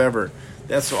champions ever.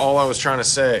 That's all I was trying to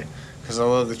say because I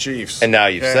love the Chiefs. And now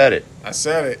you've said it. I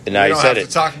said it. And now We you don't said have it.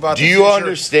 to talk about Do the you future.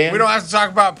 understand? We don't have to talk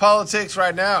about politics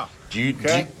right now.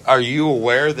 Okay. Are you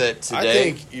aware that today? I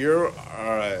think you're.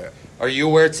 Are you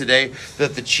aware today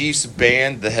that the Chiefs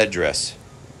banned the headdress?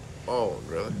 Oh,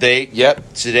 really?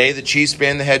 Today the Chiefs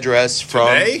banned the headdress from.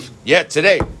 Today? Yeah,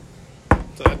 today.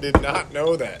 I did not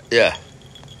know that. Yeah.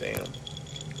 Damn.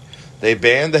 They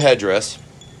banned the headdress,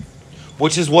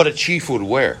 which is what a chief would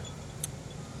wear.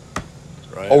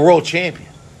 Right. A world champion.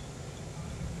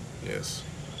 Yes.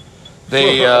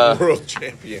 They world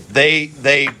champion. they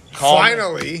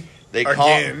Finally. they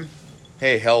again.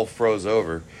 Hey, hell froze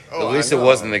over. Oh, At least I it know.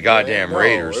 wasn't the goddamn No,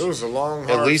 Raiders. It was a long,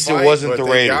 At hard least it fight, wasn't but the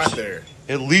they Raiders. got there.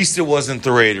 At least it wasn't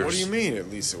the Raiders. What do you mean? At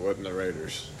least it wasn't the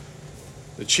Raiders.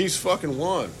 The Chiefs fucking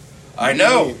won. I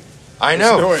know. I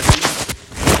know. No,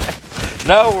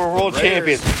 No, we're world Raiders,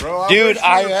 champions, bro. I dude. wish we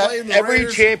were playing the Every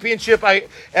Raiders. championship, I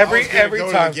every was gonna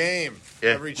go time. to the game. Yeah.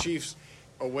 Every Chiefs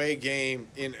away game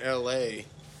in L.A.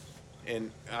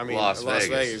 and Las Las Vegas.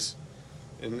 Vegas.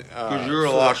 And Because you're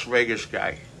a Las Vegas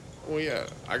guy. Well, yeah,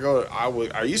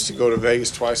 I used to go to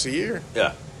Vegas twice a year.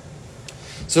 Yeah.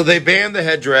 So they banned the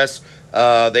headdress.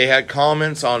 They had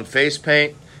comments on face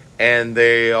paint, and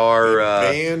they are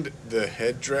Banned the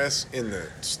headdress in the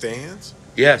stands,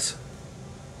 yes,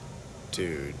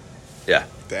 dude. yeah.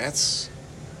 That's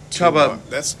How about-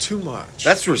 that's too much.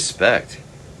 That's respect.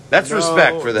 That's No,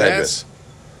 respect for the headdress.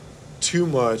 That's too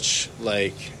much,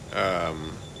 like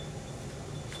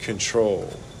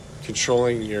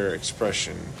controlling your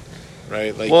expression,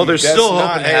 right? Like, Well, they're that's still not-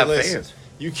 hoping to hey, have listen, fans.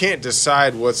 You can't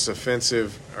decide what's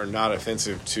offensive or not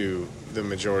offensive to the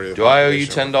majority of the Do I owe you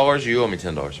population. $10? You owe me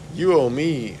 $10. You owe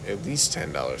me at least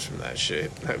 $10 from that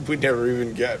shit. We never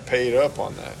even got paid up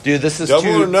on that. Dude, this is Double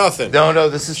two or nothing. No,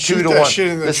 this is Shoot 2 to that 1. shit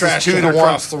in the This trash is 2 can to 1.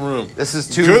 across the room. This is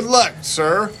 2. Good luck,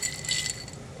 sir.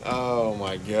 Oh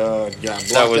my God! Got blocked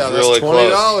That was out. really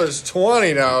That's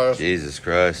 $20. Jesus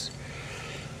Christ.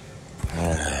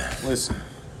 Listen,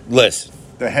 Listen.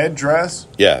 the headdress.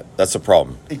 Yeah, that's a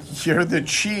problem. You're the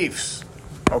Chiefs,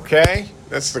 okay?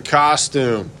 That's the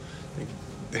costume.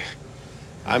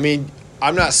 I mean,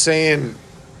 I'm not saying.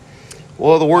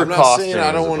 Well, the word I'm not costume saying I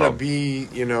is don't a want to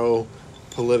problem. be,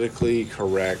 politically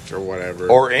correct or whatever.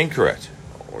 Or incorrect.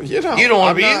 You don't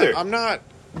wanna I'm be not- either. I'm not.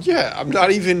 Yeah, I'm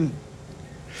not even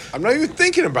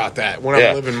thinking about that when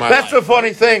I'm living my That's life. the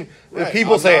funny thing. Right.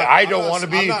 People I'm say, not- I I'm don't not- want to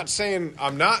be. I'm not saying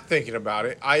I'm not thinking about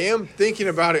it. I am thinking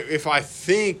about it if I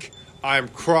think I'm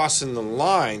crossing the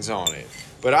lines on it.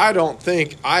 But I don't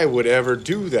think I would ever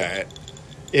do that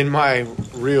in my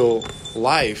real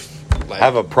life. Like,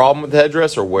 Have a problem with the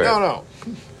headdress or wear? no.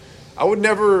 I would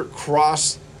never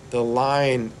cross the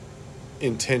line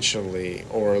intentionally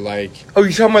or like. Oh,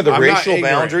 you're talking about the I'm not racial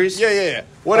ignorant. boundaries? Yeah.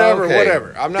 Whatever.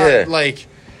 Okay. I'm not Yeah. like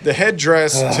the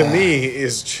headdress to me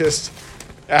is just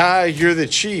you're the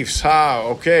Chiefs.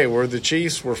 Okay, we're the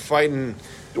Chiefs. We're fighting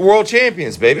World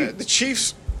champions, baby. the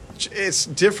Chiefs. It's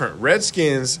different.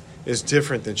 Redskins is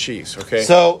different than Chiefs. Okay,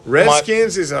 So,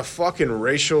 Redskins is a fucking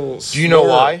racial. Do you know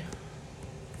why?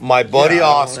 My buddy Yeah,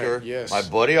 Oscar, right, yes.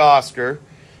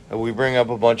 and we bring up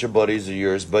a bunch of buddies of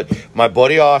yours, but my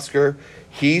buddy Oscar,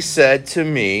 he said to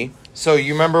me, so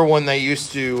you remember when they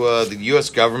used to, the U.S.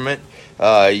 government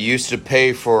used to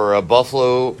pay for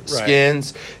buffalo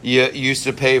skins, you used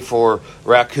to pay for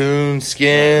raccoon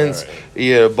skins,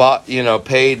 bought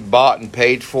and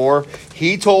paid for.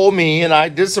 He told me, and I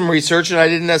did some research, and I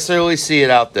didn't necessarily see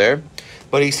it out there,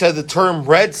 but he said the term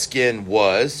redskin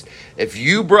was if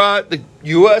you brought the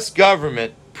U.S.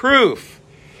 government proof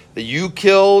that you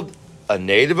killed a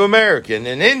Native American,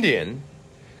 an Indian,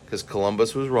 because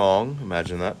Columbus was wrong,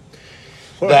 imagine that,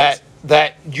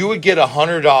 that you would get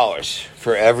 $100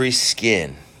 for every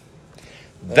skin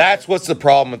That's what's the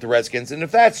problem with the Redskins. And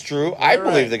if that's true, I You're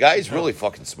believe right. the guy is really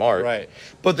fucking smart. Right.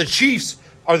 But the Chiefs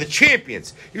are the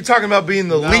champions. You're talking about being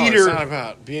the No, leader. it's not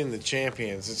about being the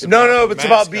champions. It's No, about but the it's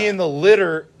about mascot. being the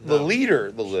litter, the No.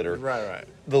 litter, Right.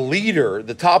 the leader,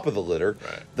 the top of the litter,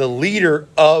 Right. the leader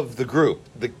of the group,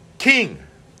 the king.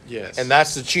 Yes. And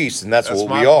that's the Chiefs, and that's what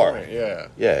my we are. point, Yeah.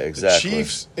 Yeah, exactly. The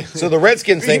Chiefs. So the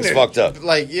Redskins being thing's a- fucked up.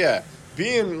 Like, yeah,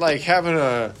 being like having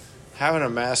a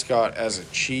mascot as a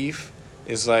chief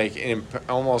is like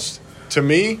almost, to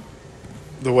me,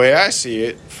 the way I see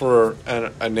it, for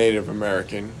a Native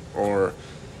American, or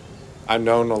I've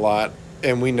known a lot,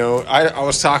 and we know. I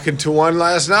was talking to one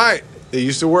last night. They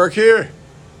used to work here.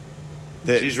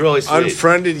 That She's really sweet.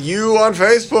 unfriended you on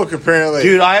Facebook, apparently.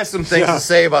 Dude, I have some things No. to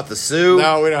say about the Sioux.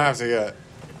 No, we don't have to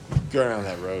go down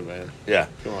that road, man. Yeah.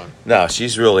 Come on. No,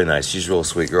 she's really nice. She's a real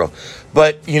sweet girl.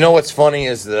 But you know what's funny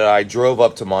is that I drove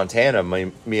up to Montana.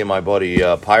 Me and my buddy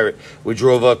Pirate, we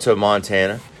drove up to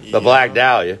Montana. The Yeah. Black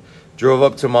Dahlia. Drove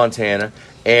up to Montana.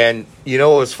 And you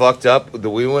know what was fucked up? That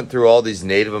we went through all these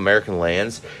Native American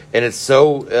lands. And it's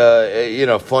so,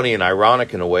 funny and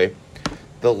ironic in a way.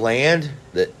 The land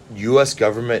that U.S.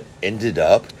 government ended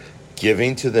up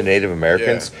giving to the Native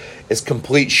Americans is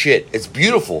complete shit. It's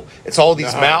beautiful. It's all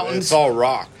these mountains. It's all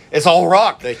rock. It's all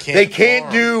rock. They can't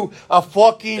farm. do a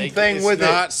fucking thing It's with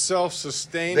not it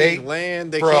self-sustaining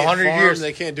land. They for can't 100 farm. years.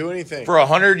 They can't do anything. for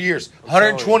 100 years, telling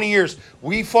 120 years.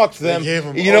 We fucked them. gave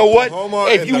 'em You know what? Oklahoma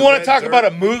If and you the want to red talk dirt. about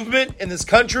a movement in this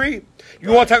country,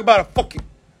 you want to talk about a fucking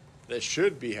That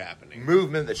should be happening.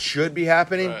 movement that should be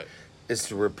happening, Right. is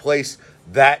to replace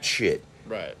that shit.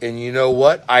 Right. And you know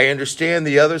what? I understand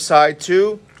the other side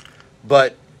too,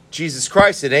 but Jesus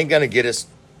Christ, it ain't gonna get us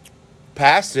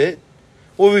past it.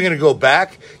 What are we gonna go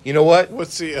back? You know what?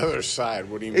 What's the other side?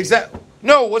 What do you mean? Exactly.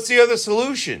 No, what's the other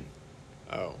solution?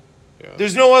 Oh, yeah.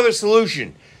 There's no other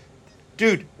solution.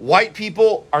 Dude, white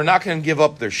people are not going to give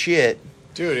up their shit.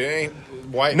 Dude, it ain't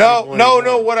white. No, people no, anymore.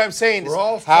 no. What I'm saying is, We're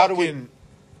all how do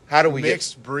fucking we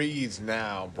mixed breeds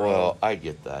now, bro. Well, I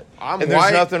get that. I'm and white.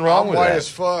 there's nothing wrong I'm with white that. as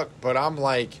fuck, but I'm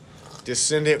like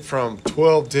descendant from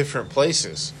 12 different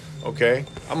places. Okay,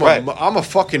 Right. I'm a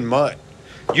fucking mutt.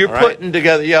 You're all right? putting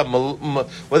together, what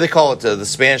do they call it? The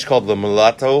Spanish called the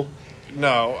mulatto.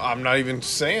 No, I'm not even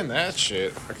saying that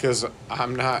shit because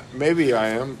I'm not. Maybe I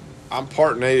am. I'm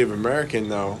part Native American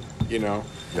though. You know.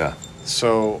 Yeah.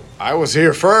 So I was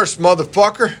here first,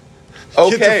 motherfucker.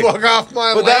 Okay. Get the fuck off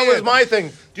my But land. that was my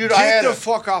thing, dude. Get the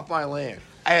fuck off my land.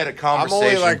 I had a I'm conversation.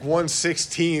 only like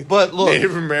 1/16 But look-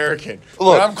 Native American.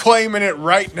 Look. But I'm claiming it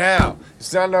right now.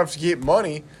 It's not enough to get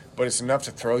money, but it's enough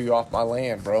to throw you off my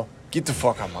land, bro. Get the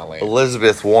fuck off my land.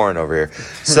 Elizabeth Warren over here.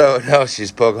 So no, she's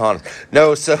Pocahontas.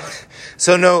 No, so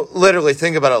no. Literally,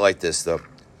 think about it like this, though.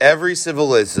 Every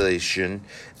civilization,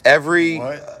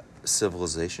 What?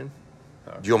 civilization.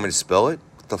 Do you want me to spell it?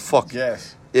 What the fuck?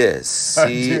 Yes. Is I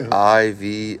do.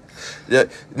 CIV?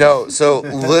 No. So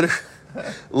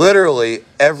literally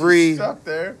every Stuck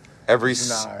there. every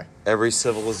Deny. every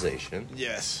civilization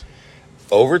Yes.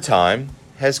 over time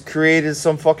has created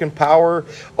some fucking power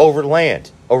over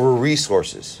land, over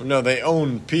resources. No, they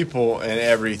own people and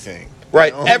everything.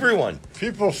 Right, They own everyone.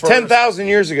 People first. 10,000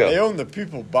 years ago. They own the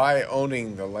people by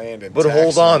owning the land and But hold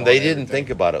taxing on, them they on didn't everything. think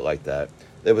about it like that.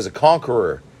 It was a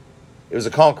conqueror. It was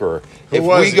a conqueror. If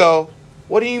was we it? go,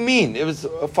 what do you mean? It was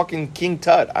a fucking King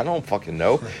Tut. I don't fucking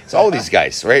know. It's all these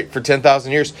guys, right? For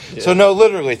 10,000 years. Yeah. So no,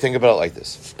 literally think about it like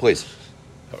this, please.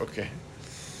 Okay.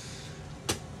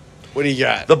 What do you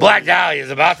got? The Black Dahlia is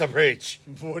about to preach.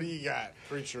 What do you got,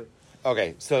 preacher?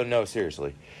 Okay, so no,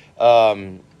 seriously.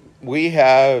 We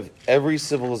have every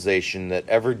civilization that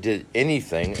ever did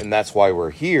anything, and that's why we're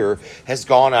here, has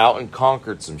gone out and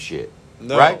conquered some shit.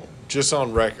 No, Right? just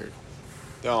on record.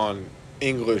 On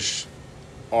English,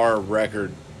 our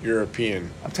record,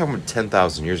 European. I'm talking about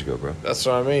 10,000 years ago, bro. That's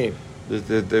what I mean.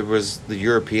 There was the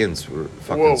Europeans were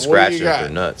fucking What do you scratching got? their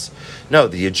nuts. No,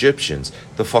 the Egyptians,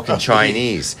 the fucking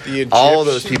Chinese, the all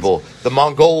those Egyptians? people, the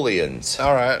Mongolians.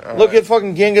 All right. Look at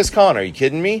fucking Genghis Khan. Are you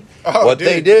kidding me? Oh, what dude.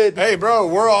 they did? Hey, bro,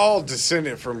 we're all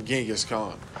descendant from Genghis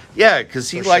Khan. Yeah, because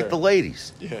he For liked sure. the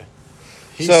ladies. Yeah.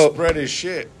 He So- spread his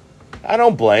shit. I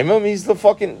don't blame him. He's the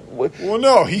fucking. Well,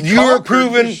 no, he You are conquered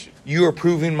proving. his- You are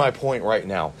proving my point right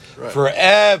now. Right.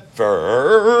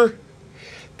 Forever,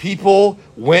 people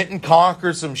went and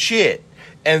conquered some shit,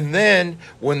 and then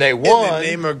when they in won, the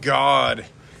name of God,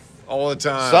 all the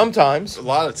time. sometimes, a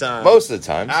lot of times, most of the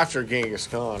times, after Genghis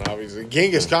Khan, obviously.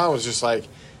 Genghis Khan was just like,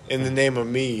 in the name of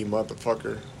me,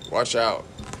 motherfucker. Watch out.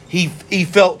 he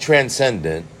felt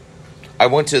transcendent. I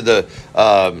went to the.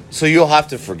 So you'll have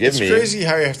to forgive me. It's crazy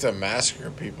how you have to massacre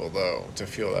people though to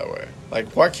feel that way.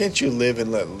 Like, why can't you live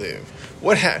and let live?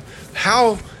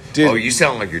 How did? Oh, you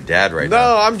sound like your dad right no,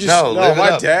 now. I'm just no.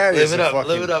 My dad live is it a up. fucking,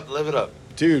 Live it up. Live it up.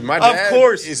 Dude, my dad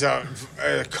course. is a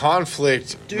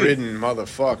conflict-ridden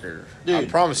motherfucker. Dude. I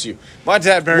promise you. My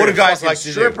dad married What do a guys fucking like to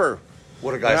do? stripper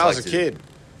What do when guys I like was to a do? kid.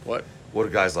 What? What do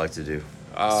guys like to do?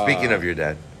 Speaking of your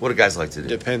dad, what do guys like to do?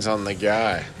 Depends on the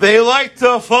guy. They like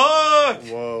to fuck,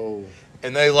 Whoa.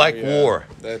 and they like Yeah, war.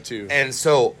 That too. And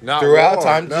so Not throughout war,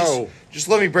 time, no. just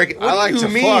let me break it. What I do like you to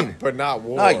mean? fuck, but not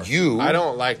war. Not you. I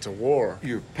don't like to war.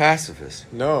 You're pacifist.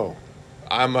 No.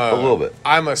 I'm A little bit.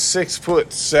 I'm a 6'7"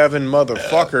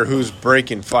 motherfucker who's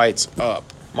breaking fights up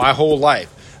my whole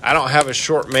life. I don't have a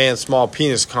short man, small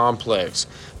penis complex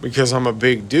because I'm a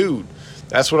big dude.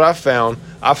 That's what I found.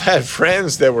 I've had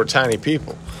friends that were tiny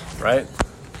people, right?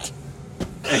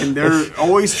 And they're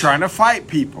always trying to fight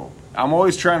people. I'm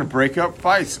always trying to break up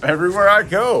fights everywhere I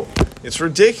go. It's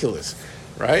ridiculous,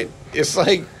 right? It's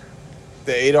like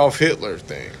the Adolf Hitler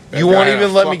thing. That You guy won't had a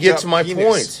even let me fucked get up to my penis.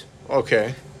 point.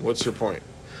 Okay, what's your point?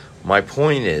 My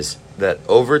point is that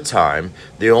over time,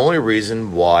 the only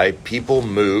reason why people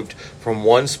moved from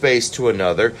one space to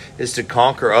another is to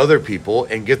conquer other people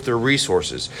and get their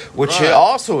resources, which Right.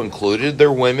 also included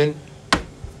their women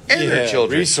and their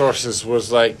children. Resources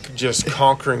was like just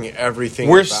conquering everything.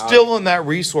 We're about still in that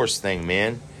resource thing,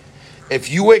 man.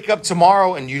 If you wake up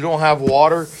tomorrow and you don't have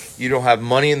water, you don't have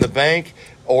money in the bank,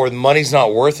 or the money's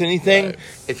not worth anything, Right.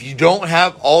 if you don't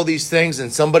have all these things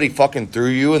and somebody fucking threw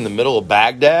you in the middle of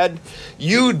Baghdad,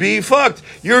 you'd be fucked.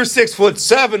 Your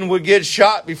 6'7" would get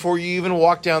shot before you even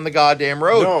walk down the goddamn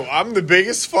road. No, I'm the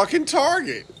biggest fucking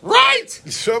target. Right?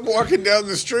 So I'm walking down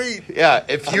the street. Yeah,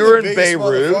 if I'm you're the in biggest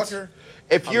Beirut, motherfucker.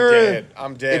 if I'm you're dead. in,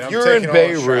 I'm dead. if I'm you're in taking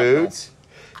all the Beirut,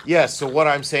 yeah. So what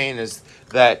I'm saying is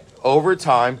that over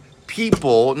time,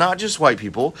 people, not just white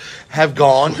people, have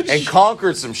gone and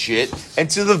conquered some shit, and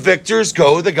to the victors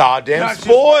go the goddamn Not just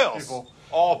white spoils. people,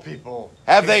 all people.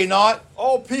 Have they not?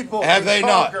 All people. Have can they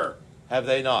not? conquer. Have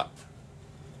they not?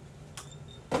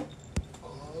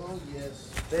 Oh yes,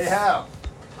 they have.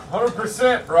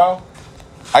 100%, bro.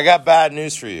 I got bad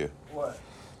news for you. What?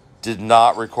 Did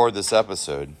not record this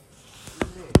episode.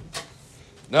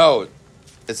 No,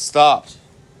 it stopped.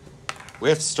 We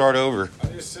have to start over. I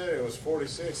just said it was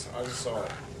 46. I just saw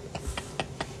it.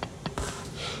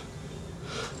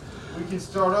 We can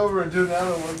start over and do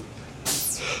another one.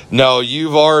 No,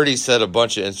 you've already said a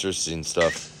bunch of interesting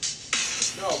stuff.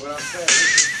 No, but I'm saying we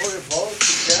can put it both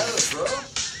together, bro.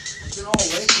 We can all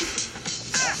link it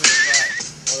after the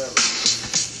fact.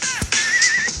 Whatever.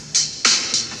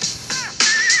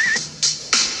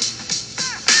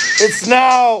 It's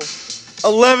now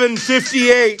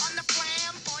 11:58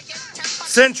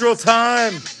 Central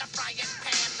Time.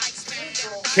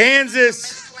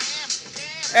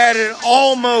 Kansas at an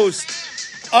almost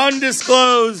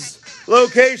undisclosed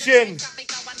location.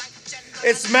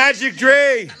 It's Magic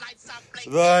Dre,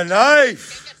 the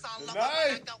Knife, The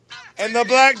night and the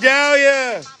Black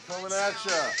Dahlia coming at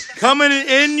ya. coming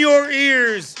in your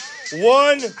ears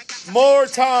one more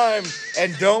time.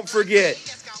 And don't forget,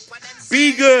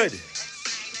 be good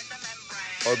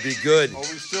or be good Are we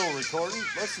still recording?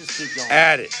 Let's just keep going.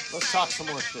 at it. Let's talk some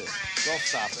more shit. Don't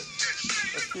stop it.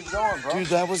 Let's keep going, bro. Dude,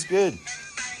 that was good.